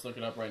 Let's look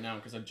it up right now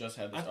because I just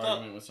had this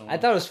argument with someone. I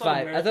thought it was I thought 5.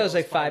 I America thought it was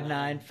like was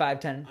 5'9",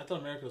 5'10". I thought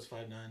America was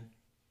 5'9".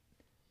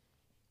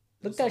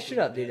 Look that shit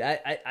up, dude.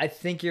 I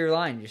think you're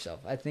lying to yourself.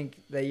 I think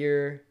that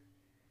you're.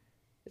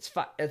 It's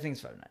 5. I think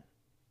it's 5'9".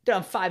 Dude,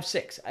 I'm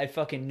 5'6". I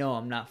fucking know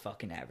I'm not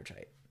fucking average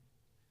height.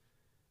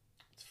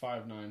 It's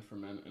 5'9" for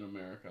men in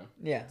America.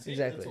 Yeah, See, I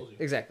exactly. told you.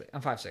 Exactly.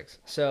 I'm 5'6".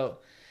 So.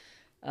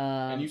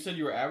 And you said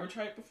you were average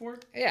height before?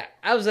 Yeah,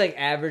 I was like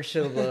average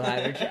to below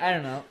average. I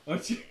don't know.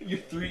 You're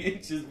 3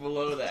 inches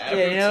below the average.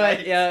 Yeah, you know what?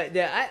 height.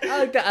 Yeah.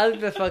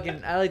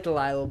 I like to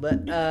lie a little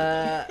bit.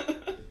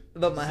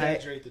 About my height.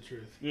 Exaggerate the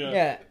truth.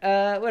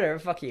 Yeah. Whatever.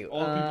 Fuck you.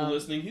 All the people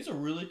listening, he's a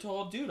really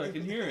tall dude. I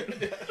can hear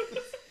it.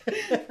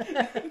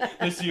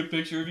 They see a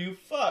picture of you.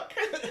 Fuck.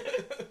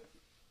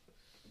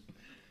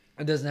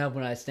 It doesn't help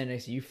when I stand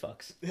next to you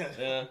fucks. Yeah.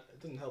 Yeah. It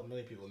didn't help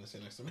many people in the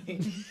stand next to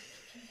me.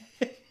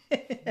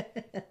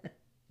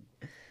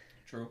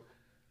 True.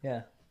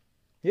 Yeah.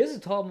 You guys are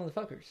tall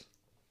motherfuckers.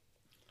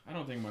 I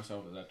don't think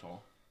myself is that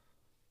tall.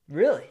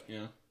 Really?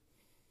 Yeah.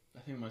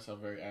 I think myself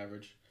very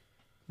average.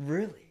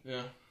 Really?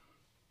 Yeah.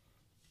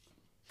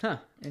 Huh.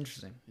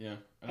 Interesting. Yeah.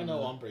 I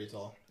know I'm pretty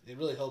tall. It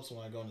really helps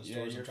when I go into Yeah,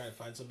 stores and you're try to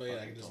find somebody and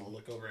I can just fucking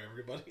look over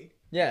everybody.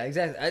 Yeah,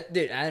 exactly.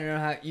 Dude, I don't know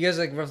how... You guys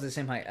are like roughly the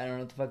same height. I don't know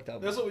what the fuck you're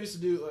talking That's about. what we used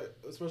to do, like,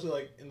 especially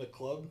like in the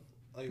club.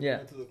 Like Yeah. we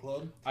went to the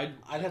club. I'd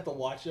I'd have to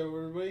watch over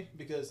everybody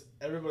because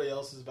everybody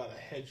else is about a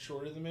head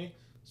shorter than me.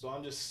 So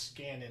I'm just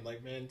scanning,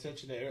 like, man,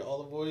 attention to all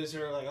the boys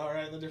who are like, all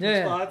right, in the different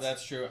Yeah. spots.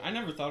 That's true. I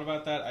never thought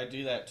about that. I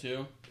do that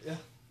too. Yeah.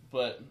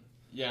 But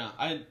yeah,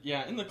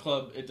 in the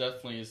club it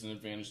definitely is an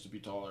advantage to be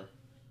taller.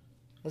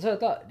 That's what I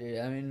thought, dude.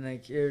 I mean,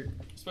 like, you're...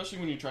 Especially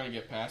when you're trying to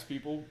get past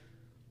people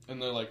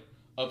and they're like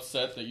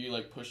upset that you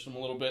like push them a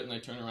little bit and they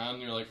turn around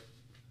and you're like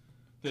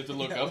they have to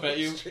look Yeah, up at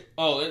you. straight.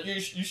 Oh, you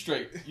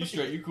straight. You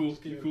straight. You cool.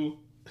 You cool.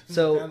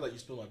 So- Kind of like you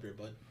spill my beer,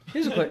 bud.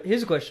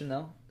 Here's a question,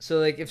 though. So,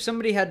 like, if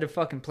somebody had to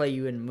fucking play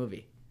you in a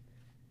movie,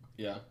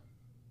 Yeah.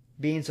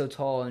 being so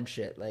tall and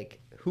shit, like,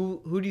 who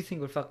do you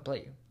think would fucking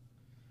play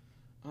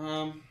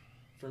you?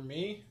 For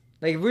me,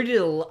 Like, if we did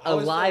a I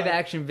was, live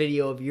action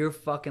video of your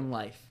fucking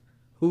life,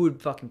 who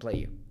would fucking play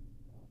you?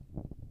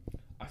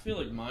 I feel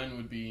like mine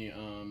would be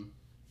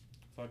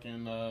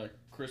fucking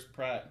Chris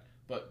Pratt,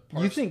 but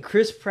You think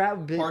Chris Pratt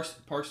would be...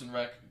 Parks and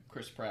Rec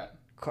Chris Pratt.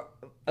 Okay,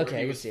 Where I he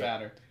can was see it.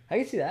 fatter. I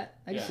can see that.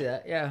 I can Yeah. see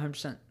that. Yeah,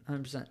 100%.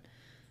 100%.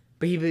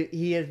 But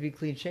he has to be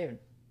clean shaven.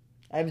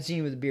 I haven't seen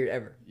you with a beard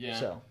ever. Yeah.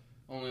 So,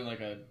 Only like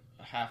a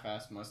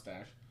half-assed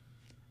mustache.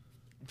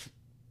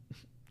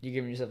 you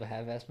giving yourself a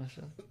half-ass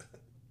mustache?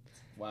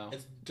 Wow.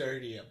 it's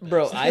dirty up there.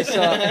 Bro, I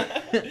saw...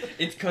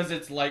 It's because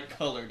it's light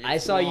colored. I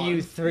saw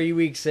you 3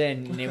 weeks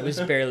in, and it was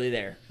barely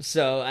there.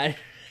 So, I...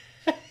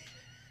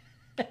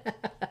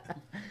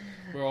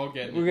 We're all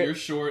getting We're it. get- You're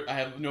short. I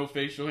have no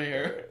facial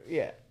hair.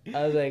 Yeah.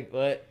 I was like,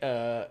 what?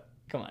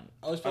 Come on.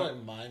 I always felt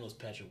like mine was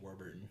Patrick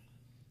Warburton.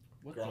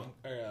 What Gronk,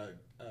 or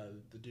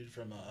the dude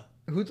from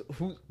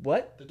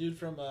What? the dude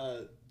from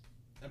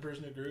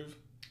Emperor's New Groove.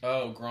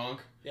 Oh, Gronk.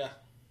 Yeah.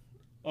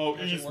 Oh,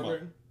 Patrick Yzma.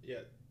 Warburton. Yeah.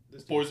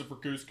 This dude. Poison for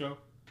Cusco.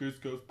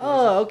 Cusco's poison.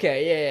 Oh,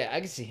 okay. Yeah, I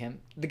can see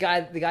him. The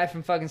guy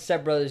from fucking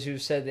Step Brothers who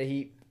said that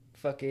he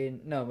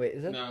fucking... No, wait,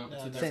 is that... No, it's No,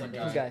 a that's different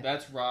not guy. guy.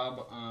 That's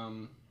Rob.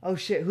 Oh,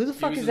 shit. Who the He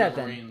fuck was is in that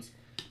the then? Marines.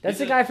 That's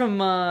the He's guy from...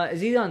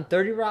 is he on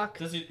 30 Rock?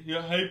 Does he?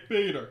 Yeah, hey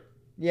Peter.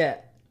 Yeah.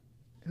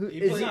 Who He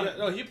is plays, he?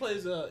 no, he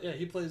plays.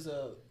 He plays.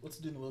 What's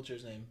the dude in the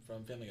wheelchair's name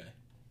from Family Guy?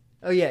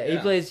 Oh, yeah. He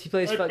Yeah. plays... Hey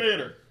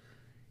Peter.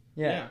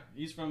 Yeah.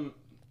 He's from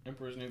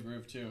Emperor's New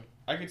Groove too.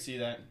 I could see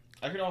that.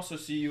 I could also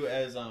see you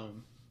as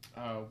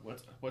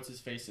what's his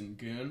face in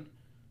Goon.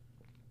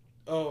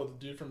 Oh, the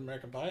dude from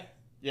American Pie.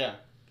 Yeah,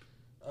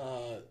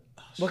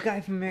 What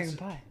guy from American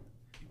Pie?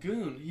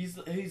 Goon. He's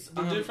The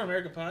dude from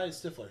American Pie is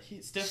Stifler.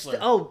 Stifler.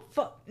 Oh,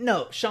 fuck.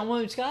 No. Sean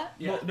William Scott?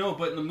 Yeah. No,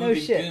 but in the No movie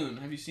shit. Goon.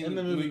 Have you seen In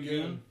the movie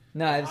Goon.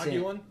 No, I've Hockey seen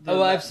it. one? The Oh,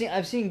 well, la-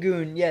 I've seen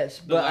Goon, yes,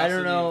 The but I Last don't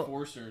of the know.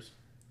 Enforcers.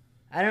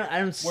 I don't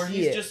Where see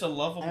he's it. just a I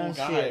lovable don't see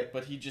guy, it.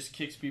 but he just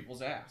kicks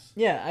people's ass.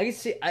 Yeah, I can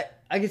see.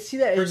 I can see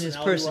that in his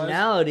Personality-wise?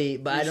 personality,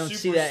 but I He's don't see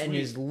super that in sweet.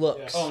 his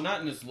looks. Oh, not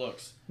in his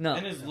looks. No.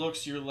 In his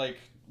looks, you're like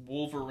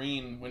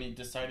Wolverine when he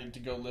decided to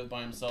go live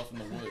by himself in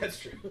the woods. That's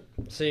true.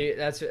 So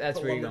that's where you're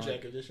going.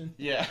 Lumberjack edition.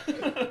 Yeah.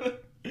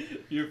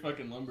 You're a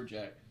fucking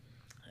lumberjack.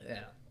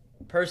 Yeah.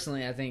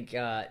 Personally, I think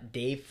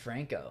Dave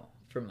Franco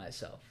for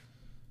myself.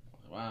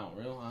 Wow,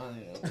 real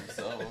high of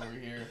himself over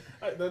here.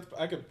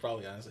 I could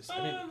probably honestly say.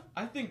 I mean,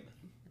 I think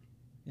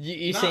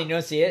You Not- say you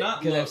don't see it not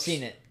because I've looks.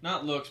 seen it.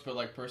 not looks, but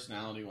like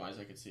personality wise,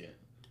 I could see it.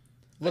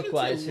 I could Look say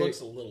wise, it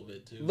looks a little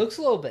bit too. looks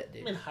a little bit, I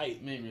dude. mean,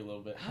 height. Maybe a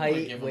little bit. I Height,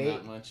 don't give him weight.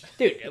 that much.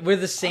 Dude, we're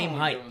the I same don't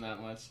height. Give him that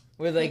much.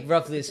 We're like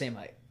roughly the same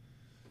height.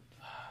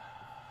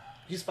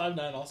 He's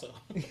 5'9" also.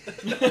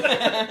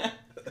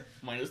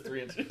 Minus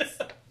 3 inches.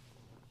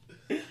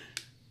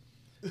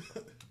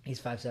 He's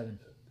 5'7".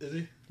 Is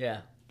he?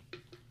 Yeah.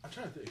 I'm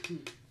trying to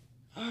think.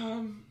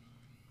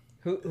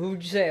 Who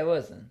would you say it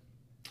was then?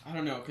 I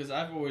don't know, because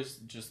I've always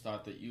just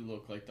thought that you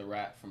look like the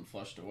rat from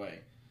Flushed Away.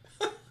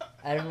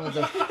 I don't know what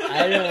the.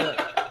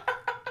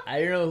 I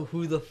don't know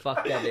who the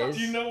fuck that is.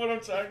 Do you know what I'm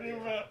talking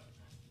about?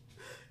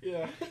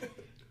 Yeah.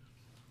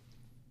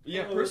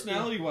 Yeah,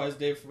 personality-wise,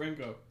 Dave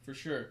Franco, for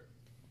sure.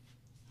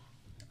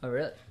 Oh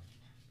really?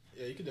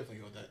 Yeah, you could definitely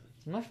go with that.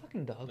 Is my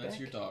fucking dog That's back?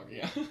 your dog,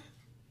 yeah.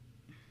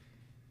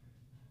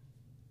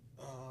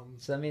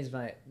 So that means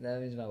my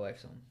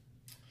wife's home.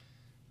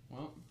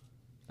 Well,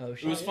 Oh it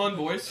shit. was fun,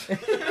 boys.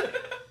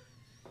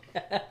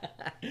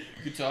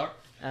 Good talk.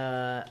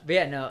 But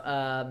yeah,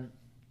 no.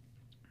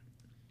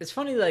 It's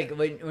funny, like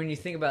when you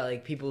think about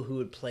like people who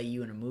would play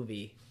you in a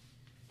movie.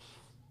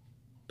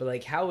 But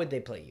like, how would they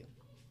play you?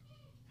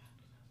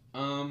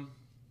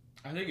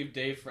 I think if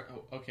Dave...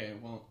 okay,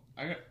 well,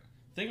 I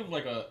think of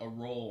like a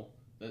role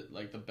that,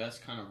 like, the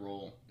best kind of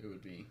role it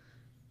would be.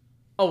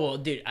 Oh well,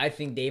 dude, I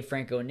think Dave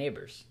Franco and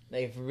Neighbors.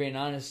 Like, if we're being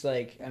honest,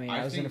 like, I mean,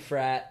 I was in a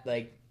frat.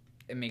 Like,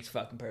 it makes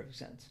fucking perfect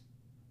sense.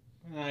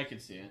 I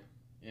could see it.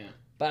 Yeah.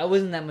 But I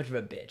wasn't that much of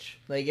a bitch.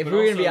 Like, if But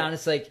we're gonna be also-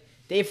 honest, like,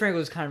 Dave Franco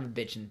was kind of a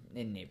bitch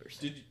in Neighbors.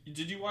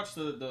 Did you watch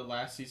the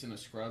last season of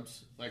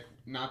Scrubs? Like,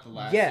 not the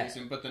last Yeah.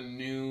 season, but the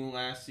new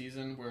last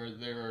season where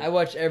they were... I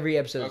watched every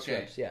episode of Okay,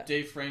 Scrubs. Yeah.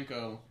 Dave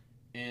Franco,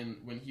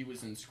 when he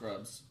was in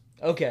Scrubs,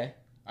 Okay.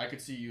 I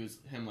could see you as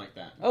him like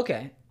that.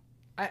 Okay.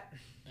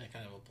 That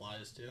kind of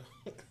applies too.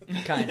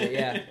 Kinda,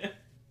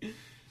 yeah.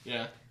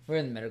 Yeah. We're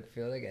in the medical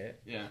field. I get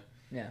it. Yeah.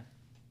 Yeah.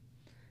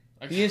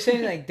 Okay. You're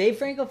saying like Dave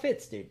Franco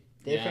fits, dude.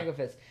 Dave Yeah. Franco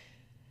fits.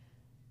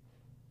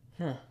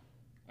 Huh.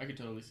 I could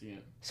totally see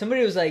it.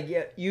 Somebody was like,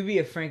 "Yeah, you be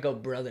a Franco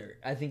brother.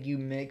 I think you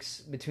mix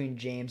between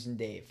James and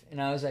Dave."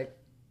 And I was like,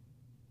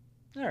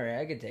 "All right,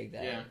 I could take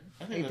that." Yeah.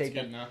 I I think can that's take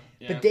good that. enough.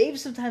 Yeah. But Dave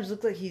sometimes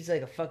looks like he's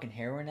like a fucking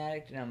heroin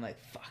addict, and I'm like,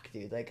 "Fuck,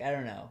 dude. Like, I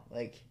don't know.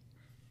 Like,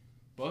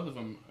 Both of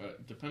them,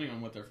 depending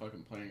on what they're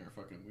fucking playing, are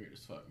fucking weird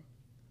as fuck.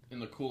 In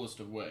the coolest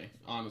of way,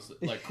 honestly.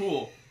 Like,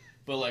 cool,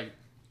 but like,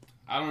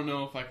 I don't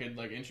know if I could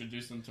like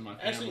introduce them to my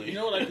family. Actually, you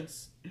know what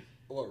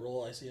what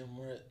role I see him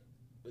more at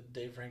with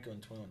Dave Franco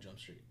in 21 Jump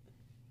Street.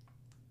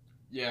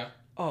 Yeah,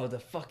 oh, the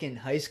fucking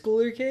high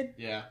schooler kid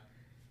yeah.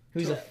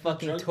 who's The a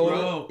fucking drug total,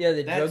 Bro, yeah,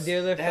 the that's- drug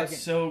dealer. That's Fucking,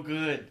 so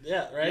good.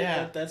 Yeah, right.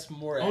 Yeah. That's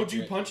more. Oh, do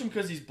you accurate. punch him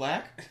because he's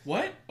black?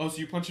 What? Oh, so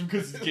you punch him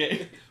because he's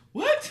gay?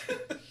 What?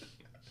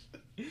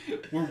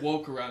 We're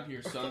woke around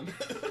here, son.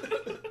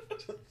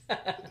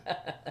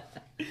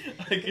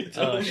 I could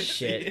totally Oh, see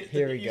shit. it.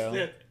 Here we You go.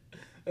 said-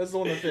 That's the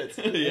one that fits.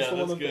 That's Yeah, the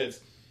one that's that good.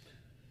 fits.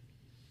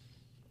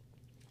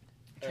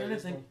 I'm trying to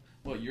think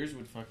what yours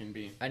would fucking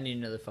be. I need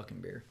another fucking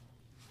beer.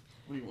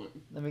 What do you want?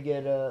 Let me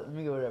get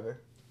whatever.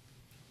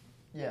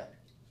 Yeah,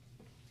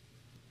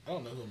 I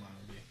don't know who mine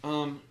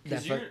would be.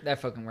 'Cause that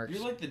fucking works.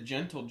 you're like the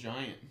gentle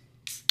giant.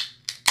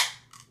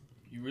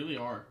 You really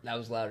are. That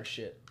was loud as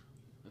shit.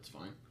 That's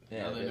fine.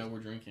 Yeah, now it they is. know we're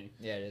drinking.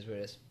 Yeah, it is what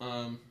it is.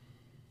 I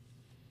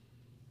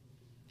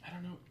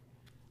don't know.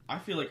 I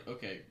feel like,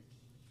 okay.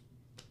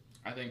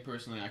 I think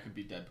personally I could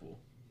be Deadpool.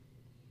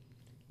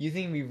 You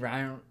think it'd be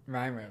Ryan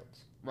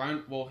Reynolds?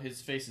 Ryan, well,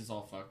 his face is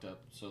all fucked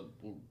up, so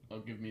I'll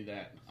give me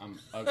that. I'm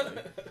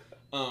ugly.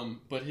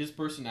 But his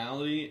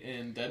personality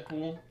in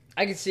Deadpool,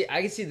 I could see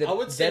the I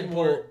would say Deadpool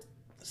more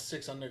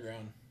Six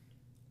Underground.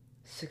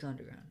 6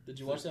 Underground. Did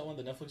you watch that one,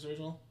 the Netflix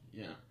original?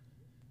 yeah.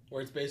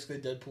 Where it's basically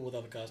Deadpool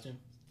without the costume?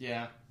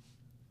 Yeah.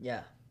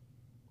 Yeah.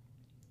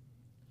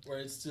 Where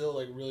it's still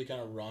like really kind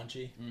of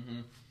raunchy.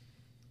 Mm-hmm.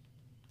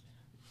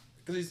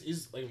 Because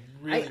he's like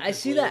really. I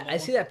see quick-witted that. in I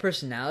see that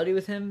personality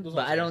with him, That's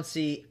but what I'm I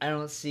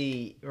don't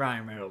see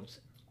Ryan Reynolds.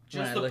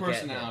 when Just I the look at him.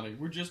 personality.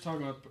 We're just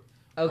talking about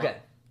Okay.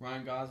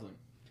 Ryan Gosling.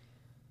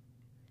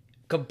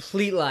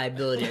 Complete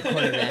liability at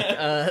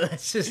cornerback.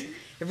 Let's just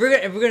if we're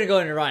gonna go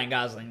into Ryan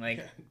Gosling,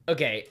 like,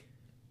 okay,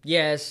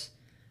 yes,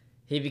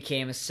 he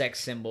became a sex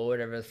symbol,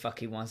 whatever the fuck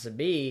he wants to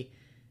be,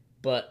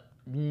 but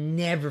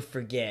never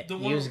forget The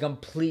he one- was a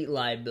complete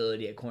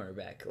liability at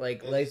cornerback.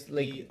 Like, That's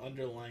like the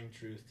underlying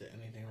truth to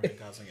anything Ryan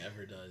Gosling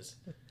ever does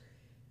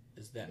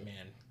is that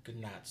man could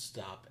not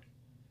stop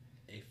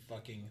a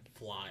fucking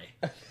fly.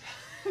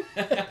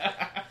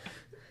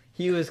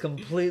 he was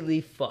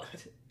completely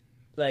fucked.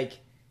 Like,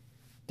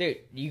 dude,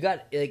 you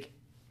got like,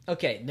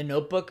 okay, The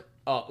Notebook.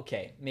 Oh,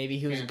 okay, maybe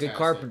he was a good Fantastic.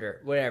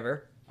 carpenter,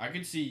 whatever. I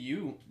could see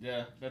you.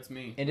 Yeah, that's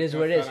me. It is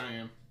Look what how it is. fat I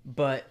am.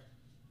 But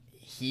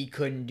he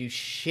couldn't do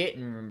shit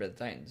in Remember the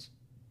Titans.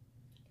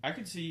 I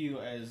could see you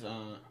as,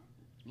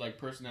 like,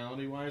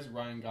 personality-wise,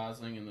 Ryan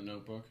Gosling in The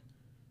Notebook.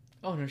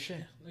 Oh no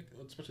shit. Like,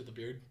 especially the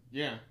beard.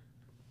 Yeah.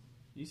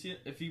 You see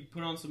it? If you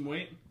put on some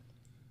weight,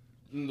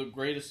 in the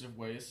greatest of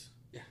ways,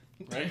 Yeah.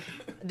 right?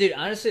 Dude,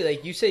 honestly,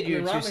 like you said, you're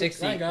Ryan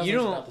 260. Gosling's You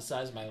about don't. the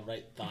size of my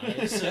right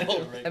thigh.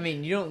 So, I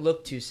mean, you don't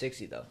look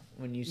 260 though.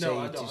 When you say No,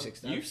 I you're don't.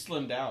 260, You've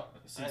slimmed out.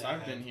 Since I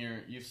I've been have.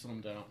 here, you've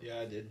slimmed out. yeah,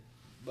 I did,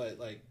 but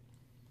like,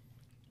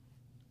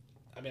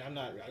 I mean, I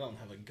don't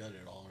have a gut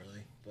at all,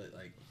 really. But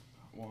like,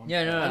 Well,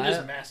 Yeah, no, I'm I just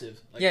don't- massive.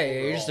 Like, yeah, you're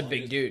overall. just a I'm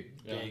big dude.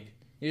 Big.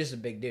 You're just a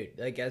big dude.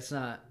 Like that's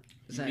not.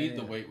 It's you not need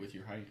the weight with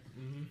your height.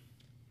 Mm-hmm.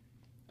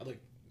 I look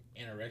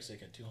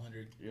anorexic at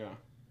 200. Yeah,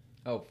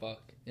 Oh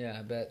fuck. Yeah,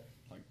 I bet.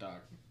 like Doc.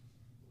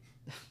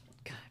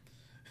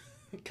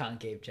 God.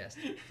 Concave chest.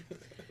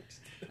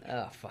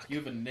 Oh fuck. You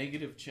have a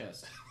negative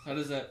chest. How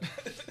does that?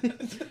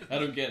 I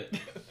don't get it.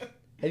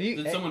 Have you?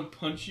 Did someone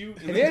punch you?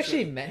 Have you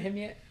actually met him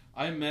yet?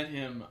 I met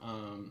him,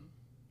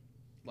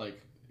 like,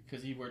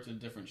 because he worked a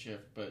different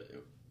shift, but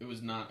it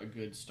was not a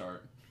good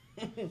start.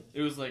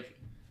 It was like,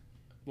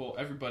 well,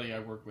 everybody I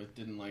work with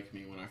didn't like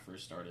me when I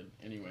first started,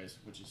 anyways,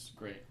 which is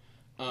great.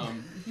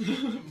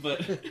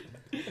 But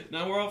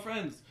now we're all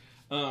friends.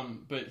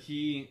 But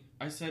he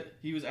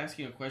was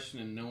asking a question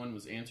and no one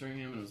was answering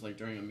him, and it was like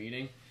during a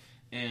meeting,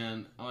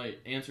 and I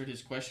answered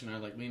his question. I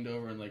like leaned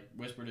over and like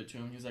whispered it to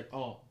him. He's like,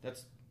 "Oh,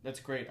 that's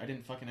great. I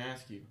didn't fucking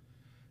ask you."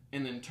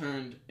 And then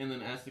turned and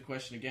then asked the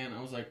question again.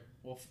 I was like,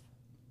 "Well,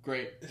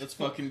 great. Let's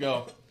fucking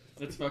go.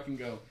 Let's fucking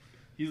go."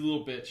 He's a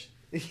little bitch.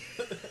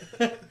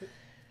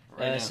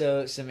 Right now.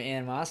 So some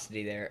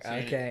animosity there. So,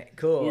 Okay,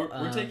 cool.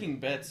 We're taking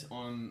bets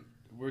on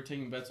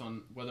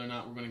whether or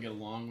not we're going to get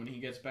along when he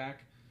gets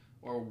back,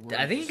 or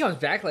I think he comes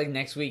back like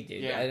next week,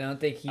 dude. Yeah. I don't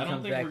think he I don't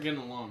comes think back. we're getting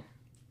along.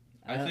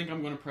 I don't- think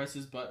I'm going to press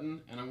his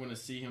button and I'm going to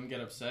see him get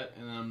upset,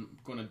 and I'm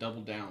going to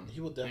double down He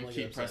will definitely and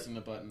get keep upset. pressing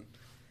the button.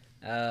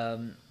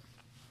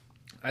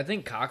 I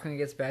think Cochran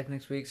gets back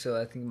next week, so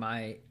I think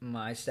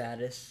my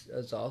status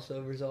is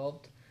also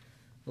resolved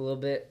a little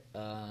bit.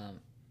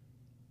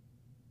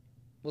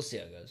 We'll see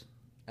how it goes.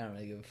 I don't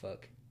really give a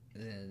fuck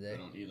at the end of the I day.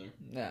 don't either.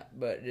 Nah,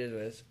 but it is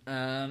what it is.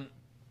 I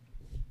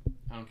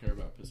don't care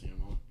about pissing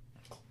him off.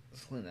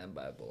 Let's clean that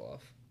Bible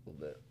off a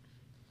little bit.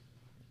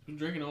 Been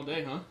drinking all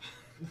day, huh?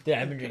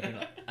 Yeah, I've been drinking.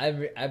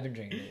 I've been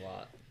drinking a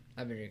lot.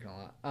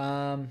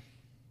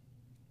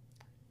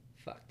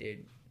 Fuck,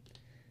 dude.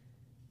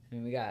 I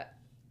mean, we got.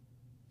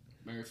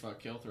 Marry, fuck,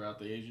 kill throughout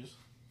the ages.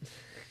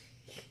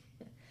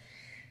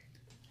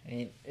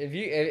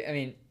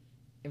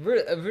 If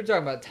we're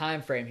talking about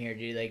time frame here,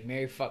 dude, like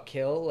marry, fuck,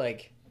 kill,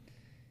 like,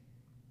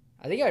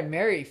 I think I'd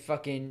marry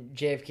fucking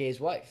JFK's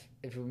wife.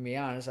 If we're gonna be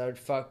honest, I would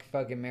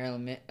fucking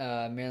Marilyn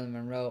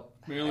Monroe.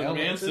 Marilyn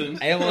Manson.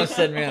 I almost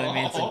said Marilyn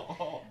Manson.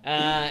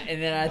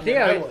 And then I think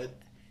I would.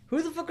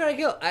 Who the fuck would I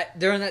kill?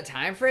 During that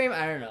time frame,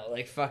 I don't know,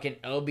 like fucking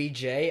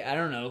LBJ. I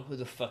don't know who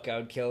the fuck I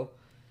would kill.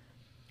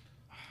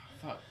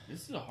 Fuck,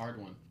 this is a hard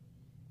one.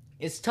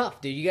 It's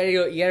tough, dude. You gotta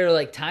go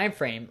like time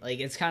frame. Like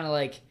it's kind of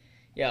like,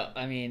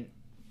 I mean,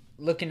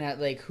 looking at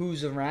like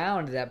who's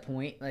around at that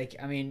point. Like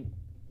I mean,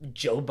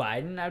 Joe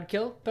Biden I'd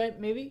kill,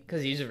 but maybe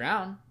because he's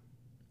around.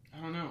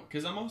 I don't know,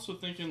 because I'm also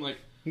thinking like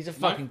He's a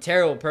fucking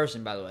terrible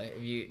person, by the way.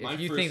 If you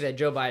first- think that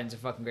Joe Biden's a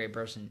fucking great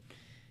person,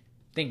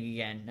 think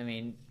again. I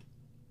mean,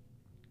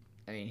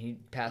 he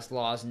passed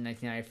laws in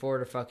 1994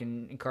 to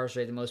fucking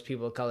incarcerate the most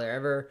people of color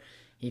ever.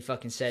 He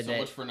fucking said so that.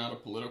 much for not a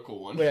political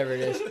one. Whatever it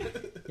is.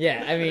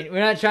 Yeah, I mean, we're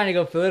not trying to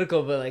go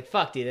political, but like,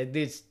 fuck, dude, that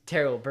dude's a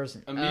terrible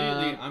person.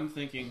 Immediately, I'm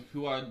thinking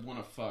who I'd want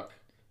to fuck,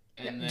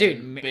 and then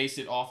dude, base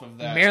it off of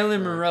that.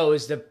 Marilyn for- Monroe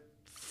is the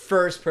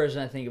first person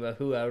I think about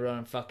who I would want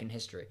in fucking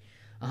history.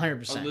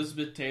 100%.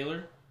 Elizabeth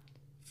Taylor,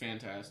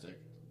 fantastic.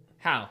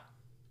 How? What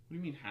do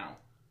you mean how?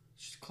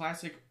 She's a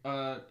classic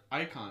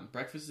icon.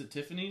 Breakfast at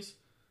Tiffany's.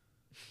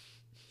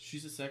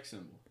 She's a sex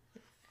symbol.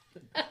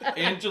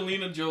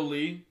 Angelina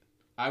Jolie.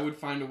 I would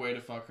find a way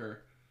to fuck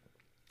her.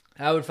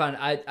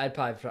 I'd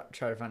probably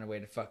try to find a way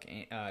to fuck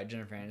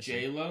Jennifer Aniston.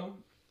 J-Lo.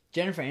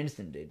 Jennifer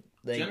Aniston, dude.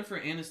 Like, Jennifer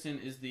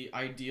Aniston is the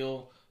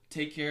ideal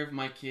take care of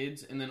my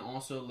kids and then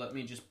also let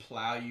me just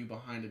plow you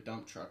behind a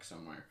dump truck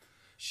somewhere.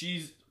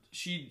 She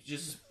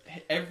just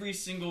every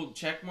single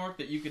check mark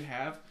that you could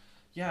have.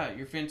 Yeah,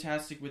 you're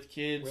fantastic with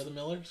kids. We're the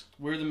Millers.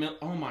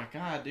 Oh my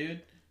god,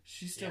 dude.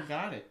 She still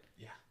got it.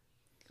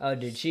 oh,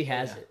 dude, she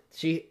has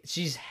it.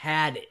 She's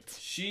had it.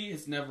 She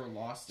has never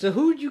lost it. So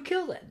who would you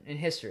kill then in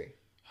history?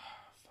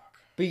 Fuck.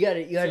 But you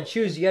gotta So,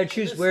 choose. You gotta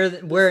choose this-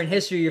 where in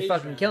this history you're age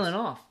fucking rounds. killing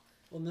off.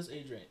 Well, in this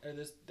age range or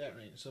that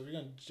range. So we're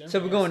going. So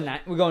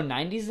we're going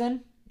 90s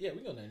then. Yeah,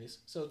 we go 90s.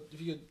 So if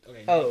you could,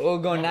 okay. Oh,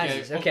 we're going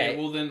 90s. Okay.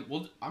 Well then,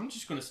 I'm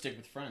just gonna stick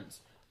with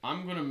Friends.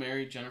 I'm gonna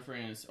marry Jennifer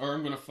Aniston, or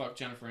I'm gonna fuck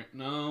Jennifer.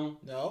 No,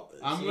 No.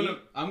 I'm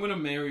gonna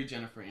marry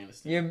Jennifer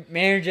Aniston. You're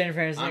marrying Jennifer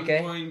Aniston. I'm Okay.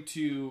 going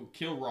to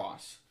kill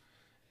Ross.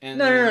 And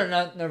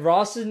No.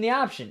 Ross isn't the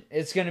option.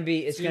 It's gonna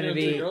be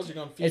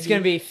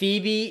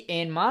Phoebe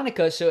and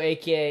Monica. So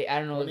AKA I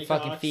don't know what Courtney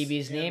fucking Cox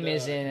Phoebe's and, name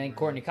is, and then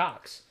Courtney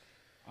Cox.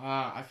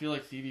 I feel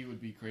like Phoebe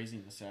would be crazy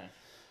in the sack.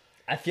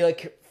 I feel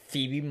like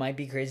Phoebe might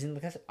be crazy in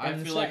the I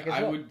feel like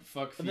I would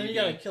fuck But Phoebe. then you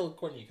gotta kill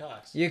Courtney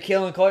Cox. You're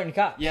killing Courtney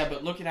Cox. Yeah,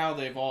 but look at how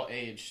they've all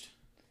aged.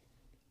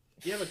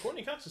 Yeah, but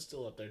Courtney Cox is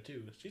still up there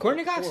too. She's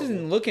Courtney like Cox horrible.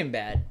 isn't looking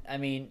bad. I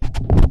mean,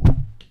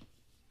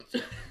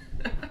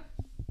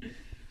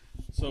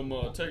 Some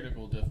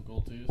technical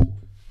difficulties.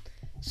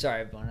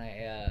 sorry, Bon.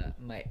 I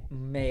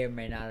may or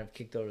may not have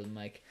kicked over the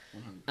mic.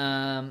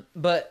 100%.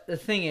 But the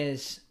thing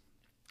is,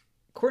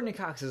 Courtney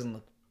Cox doesn't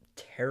look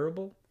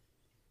terrible.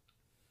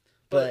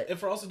 But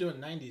if we're also doing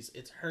 90s,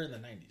 it's her in the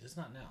 90s. It's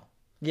not now.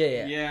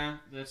 yeah. Yeah,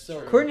 that's So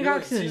true. Courtney You're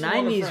Cox in the season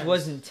one of 90s Friends.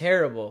 wasn't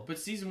terrible. But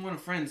season 1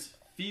 of Friends,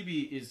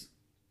 Phoebe is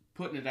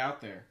putting it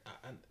out there.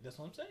 That's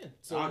what I'm saying.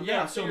 So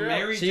Yeah, so figure out-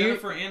 marry So you-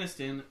 Jennifer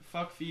Aniston,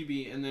 fuck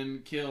Phoebe, and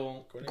then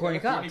kill Courtney Courtney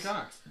Cox.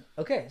 Cox.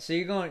 Okay, so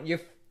you're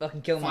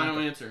fucking killing Final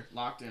Monica. answer,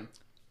 locked in.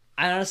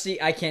 I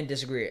honestly, I can't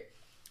disagree it.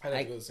 I'd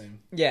have to go the same.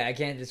 Yeah, I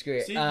can't disagree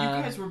it. See, you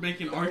guys were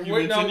making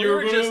arguments no, and we you were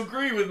were going to just-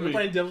 agree with We're me.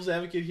 playing devil's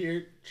advocate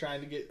here,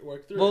 trying to get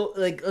work through. Well,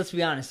 like, let's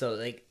be honest though.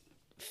 Like,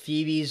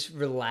 Phoebe's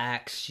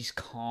relaxed. She's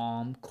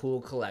calm, cool,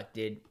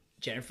 collected.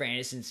 Jennifer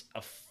Aniston's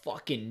a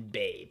fucking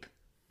babe,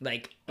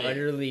 like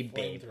utterly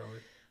babe.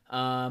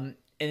 Flamethrower.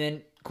 And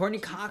then Courtney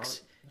Cox,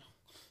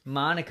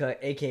 Monica,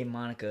 aka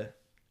Monica.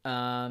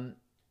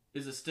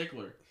 Is a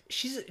stickler.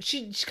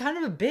 She's kind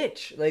of a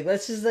bitch. Like,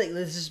 let's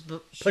just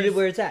put it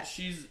where it's at.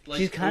 She's like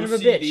She's kind of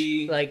OCD, a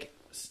bitch. Like,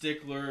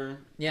 stickler,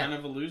 Yeah. kind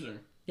of a loser.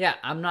 yeah,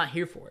 I'm not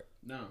here for it.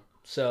 No,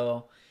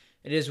 So,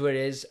 it is what it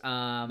is.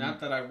 not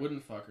that I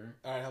wouldn't fuck her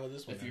All right, how about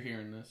this one? if you're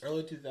hearing this.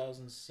 Early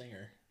 2000s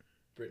singer,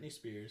 Britney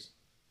Spears,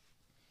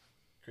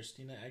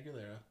 Christina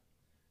Aguilera,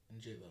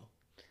 and J Lo.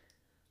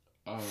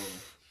 Oh,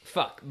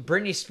 fuck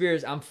Britney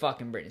Spears. I'm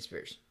fucking Britney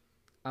Spears.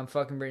 I'm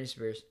fucking Britney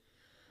Spears.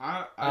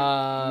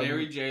 I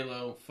marry J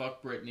Lo,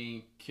 fuck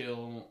Britney,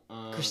 kill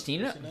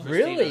Christina? Christina?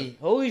 Really?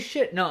 Holy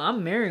shit! No,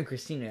 I'm marrying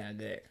Christina out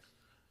there.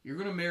 You're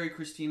gonna marry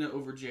Christina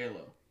over J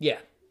Lo. Yeah,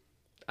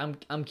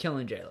 I'm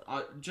killing J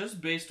Lo.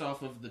 Just based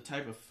off of the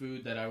type of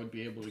food that I would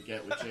be able to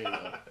get with J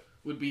Lo,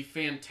 would be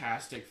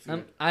fantastic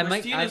food.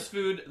 Christina's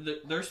food,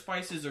 their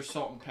spices are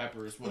salt and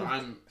pepper. Is what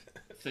I'm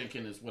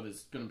thinking is what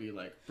it's gonna be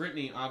like.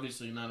 Brittany,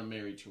 obviously not a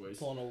married choice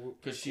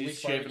because she's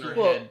shaving her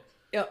Well, head.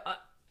 Yeah,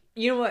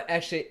 you know what?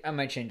 Actually, I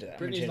might change that.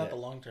 Britney's not the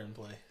long-term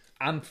play.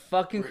 I'm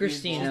fucking Brittany's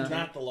She's Christina.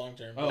 not the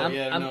long-term play. Oh, I'm,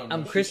 yeah, I'm, no,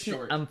 I'm she's Christina.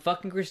 short. I'm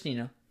fucking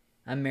Christina.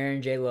 I'm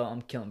marrying J Lo.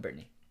 I'm killing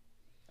Britney.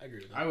 I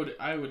agree with that.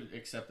 I would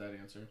accept that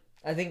answer.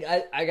 I think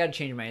I gotta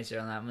change my answer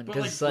on that one But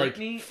because like like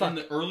Britney fuck in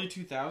the early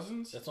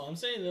 2000s, That's what I'm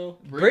saying, though.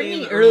 in the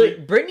Britney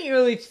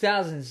early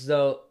 2000s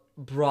though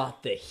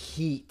brought the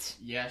heat.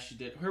 Yeah, she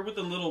did. Her with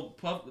the little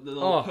puff. The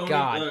little Oh pony,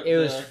 god, it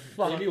was Maybe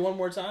fucking one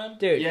more time?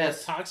 dude.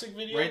 Yes. That toxic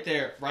video? right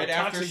there, right A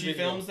after toxic she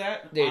video. films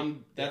that.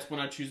 Dude. That's when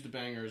I choose the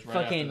bangers. Right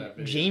Fucking after that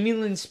video. Jamie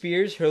Lynn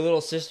Spears, her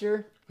little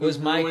sister, was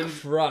my ruined-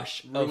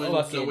 crush of Ruined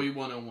fucking. Zoe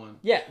 101.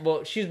 Yeah,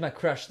 well, she was my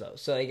crush though,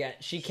 so she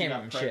She came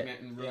got from shit.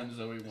 pregnant and ruined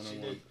Zoe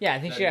 101. did. Yeah, I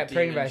think That she got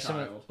pregnant by demon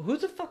someone. child. Who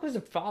the fuck was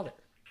the father?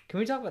 Can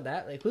we talk about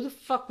that? Like, who the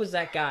fuck was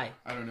that guy?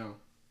 I don't know.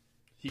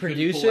 He couldn't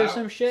Producer pull or out.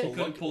 some shit? He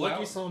couldn't pull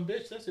Lucky out. son of a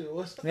bitch, that's who it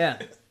was.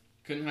 Yeah,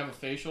 Couldn't have a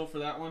facial for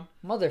that one.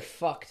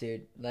 motherfuck,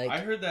 dude. Like, I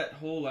heard that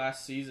whole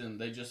last season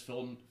they just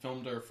filmed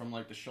her from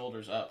like the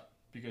shoulders up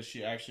because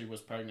she actually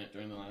was pregnant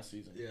during the last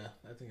season. Yeah,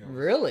 I think I was.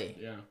 really,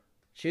 Yeah,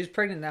 she was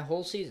pregnant that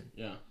whole season.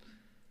 yeah,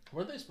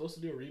 Weren't they supposed to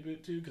do a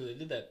reboot, too? Because they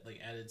did that, like,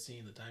 added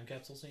scene, the time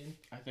capsule scene.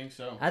 I think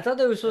so. I thought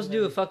they were supposed And to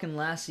do a then- fucking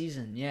last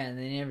season. Yeah, and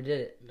they never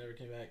did it. Never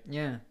came back.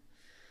 Yeah.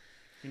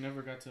 We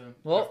never got to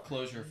Well- have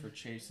closure for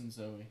Chase and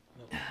Zoe.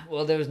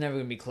 Well, there was never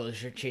gonna be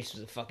closure. Chase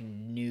was a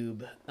fucking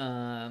noob.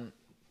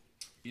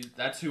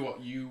 That's who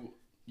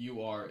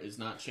you are. Is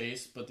not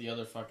Chase, but the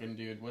other fucking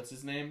dude. What's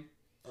his name?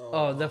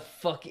 Oh, the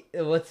fuck.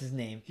 What's his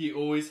name? He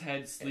always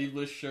had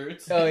sleeveless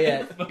shirts. Oh,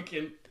 yeah.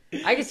 Fucking.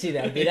 I can see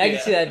that, dude. I can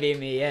see that being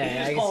me. You Yeah,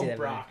 just I can call see him that.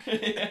 Brock.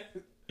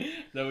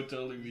 That would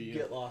totally be you.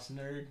 Get lost,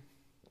 nerd.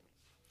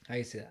 I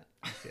can see that.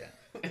 I can see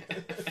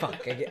that.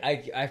 Fuck.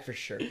 I for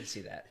sure can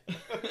see that.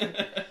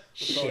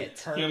 Shit.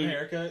 Perm Killing-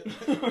 haircut.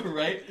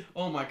 Right?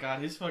 Oh my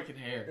god, his fucking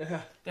hair.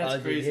 Yeah. That's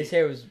Dude, crazy. his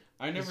hair was.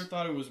 I never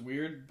thought it was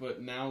weird,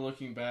 but now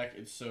looking back,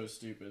 it's so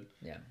stupid.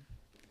 Yeah.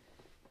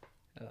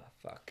 Oh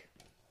fuck.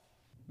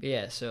 But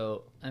yeah.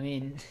 So I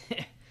mean,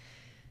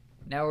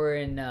 now we're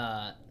in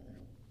the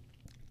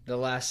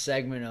last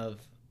segment of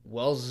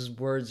Wells's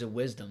words of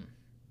wisdom.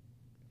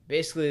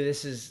 Basically,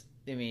 this is.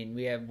 I mean,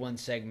 we have one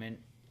segment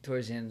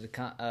towards the end of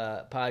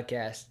the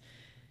podcast,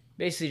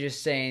 basically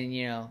just saying,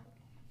 you know,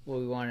 what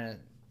we want to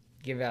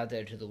give out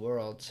there to the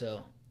world.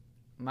 So,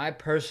 my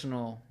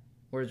personal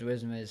words of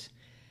wisdom is: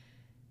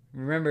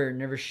 remember,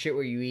 never shit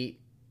where you eat.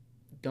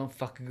 Don't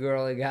fuck a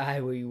girl or a guy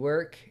where you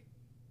work.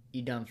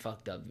 You done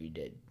fucked up if you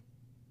did.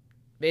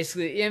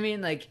 Basically, I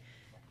mean, like,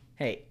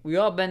 hey, we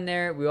all been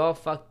there. We all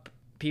fucked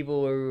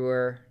people where we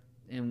were,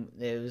 and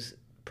it was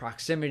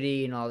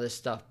proximity and all this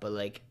stuff. But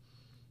like,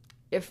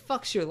 it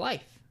fucks your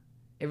life.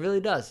 It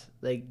really does.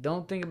 Like,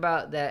 don't think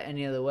about that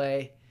any other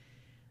way.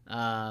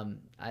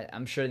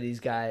 I'm sure these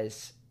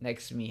guys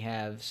next to me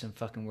have some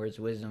fucking words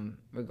of wisdom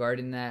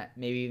regarding that.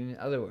 Maybe even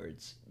other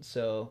words.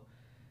 So,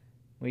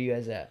 where you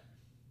guys at?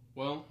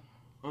 Well,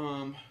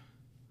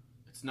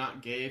 it's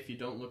not gay if you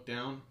don't look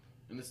down,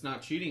 and it's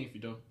not cheating if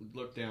you don't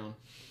look down.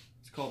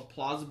 It's called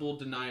plausible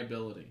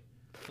deniability.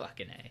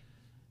 Fucking A.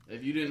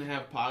 If you didn't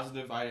have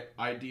positive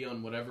ID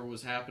on whatever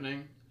was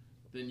happening,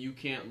 then you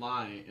can't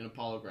lie in a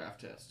polygraph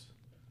test.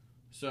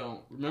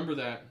 So remember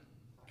that,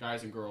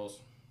 guys and girls,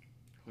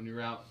 when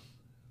you're out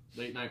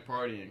late night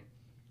partying,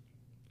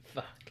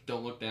 Fuck.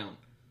 don't look down.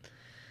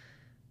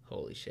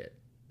 Holy shit.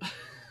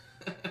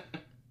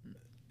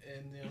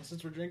 And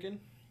since we're drinking,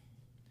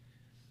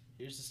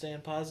 here's to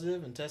staying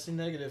positive and testing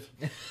negative.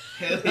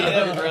 Hell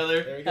yeah,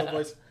 brother. There we go,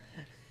 boys.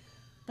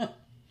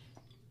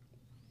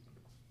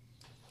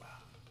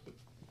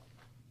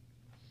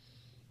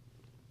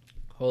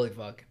 Holy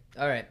fuck.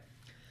 All right.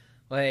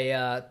 Well,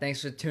 hey,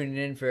 thanks for tuning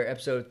in for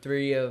episode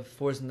 3 of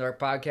Forza in the Dark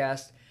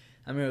podcast.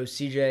 I'm your host,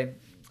 CJ.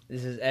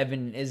 This is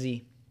Evan and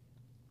Izzy.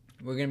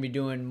 We're going to be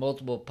doing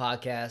multiple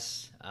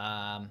podcasts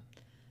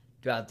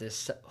throughout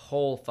this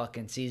whole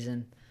fucking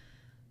season.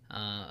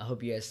 I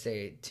hope you guys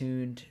stay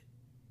tuned,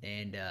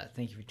 and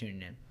thank you for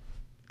tuning in.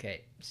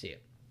 Okay, see ya.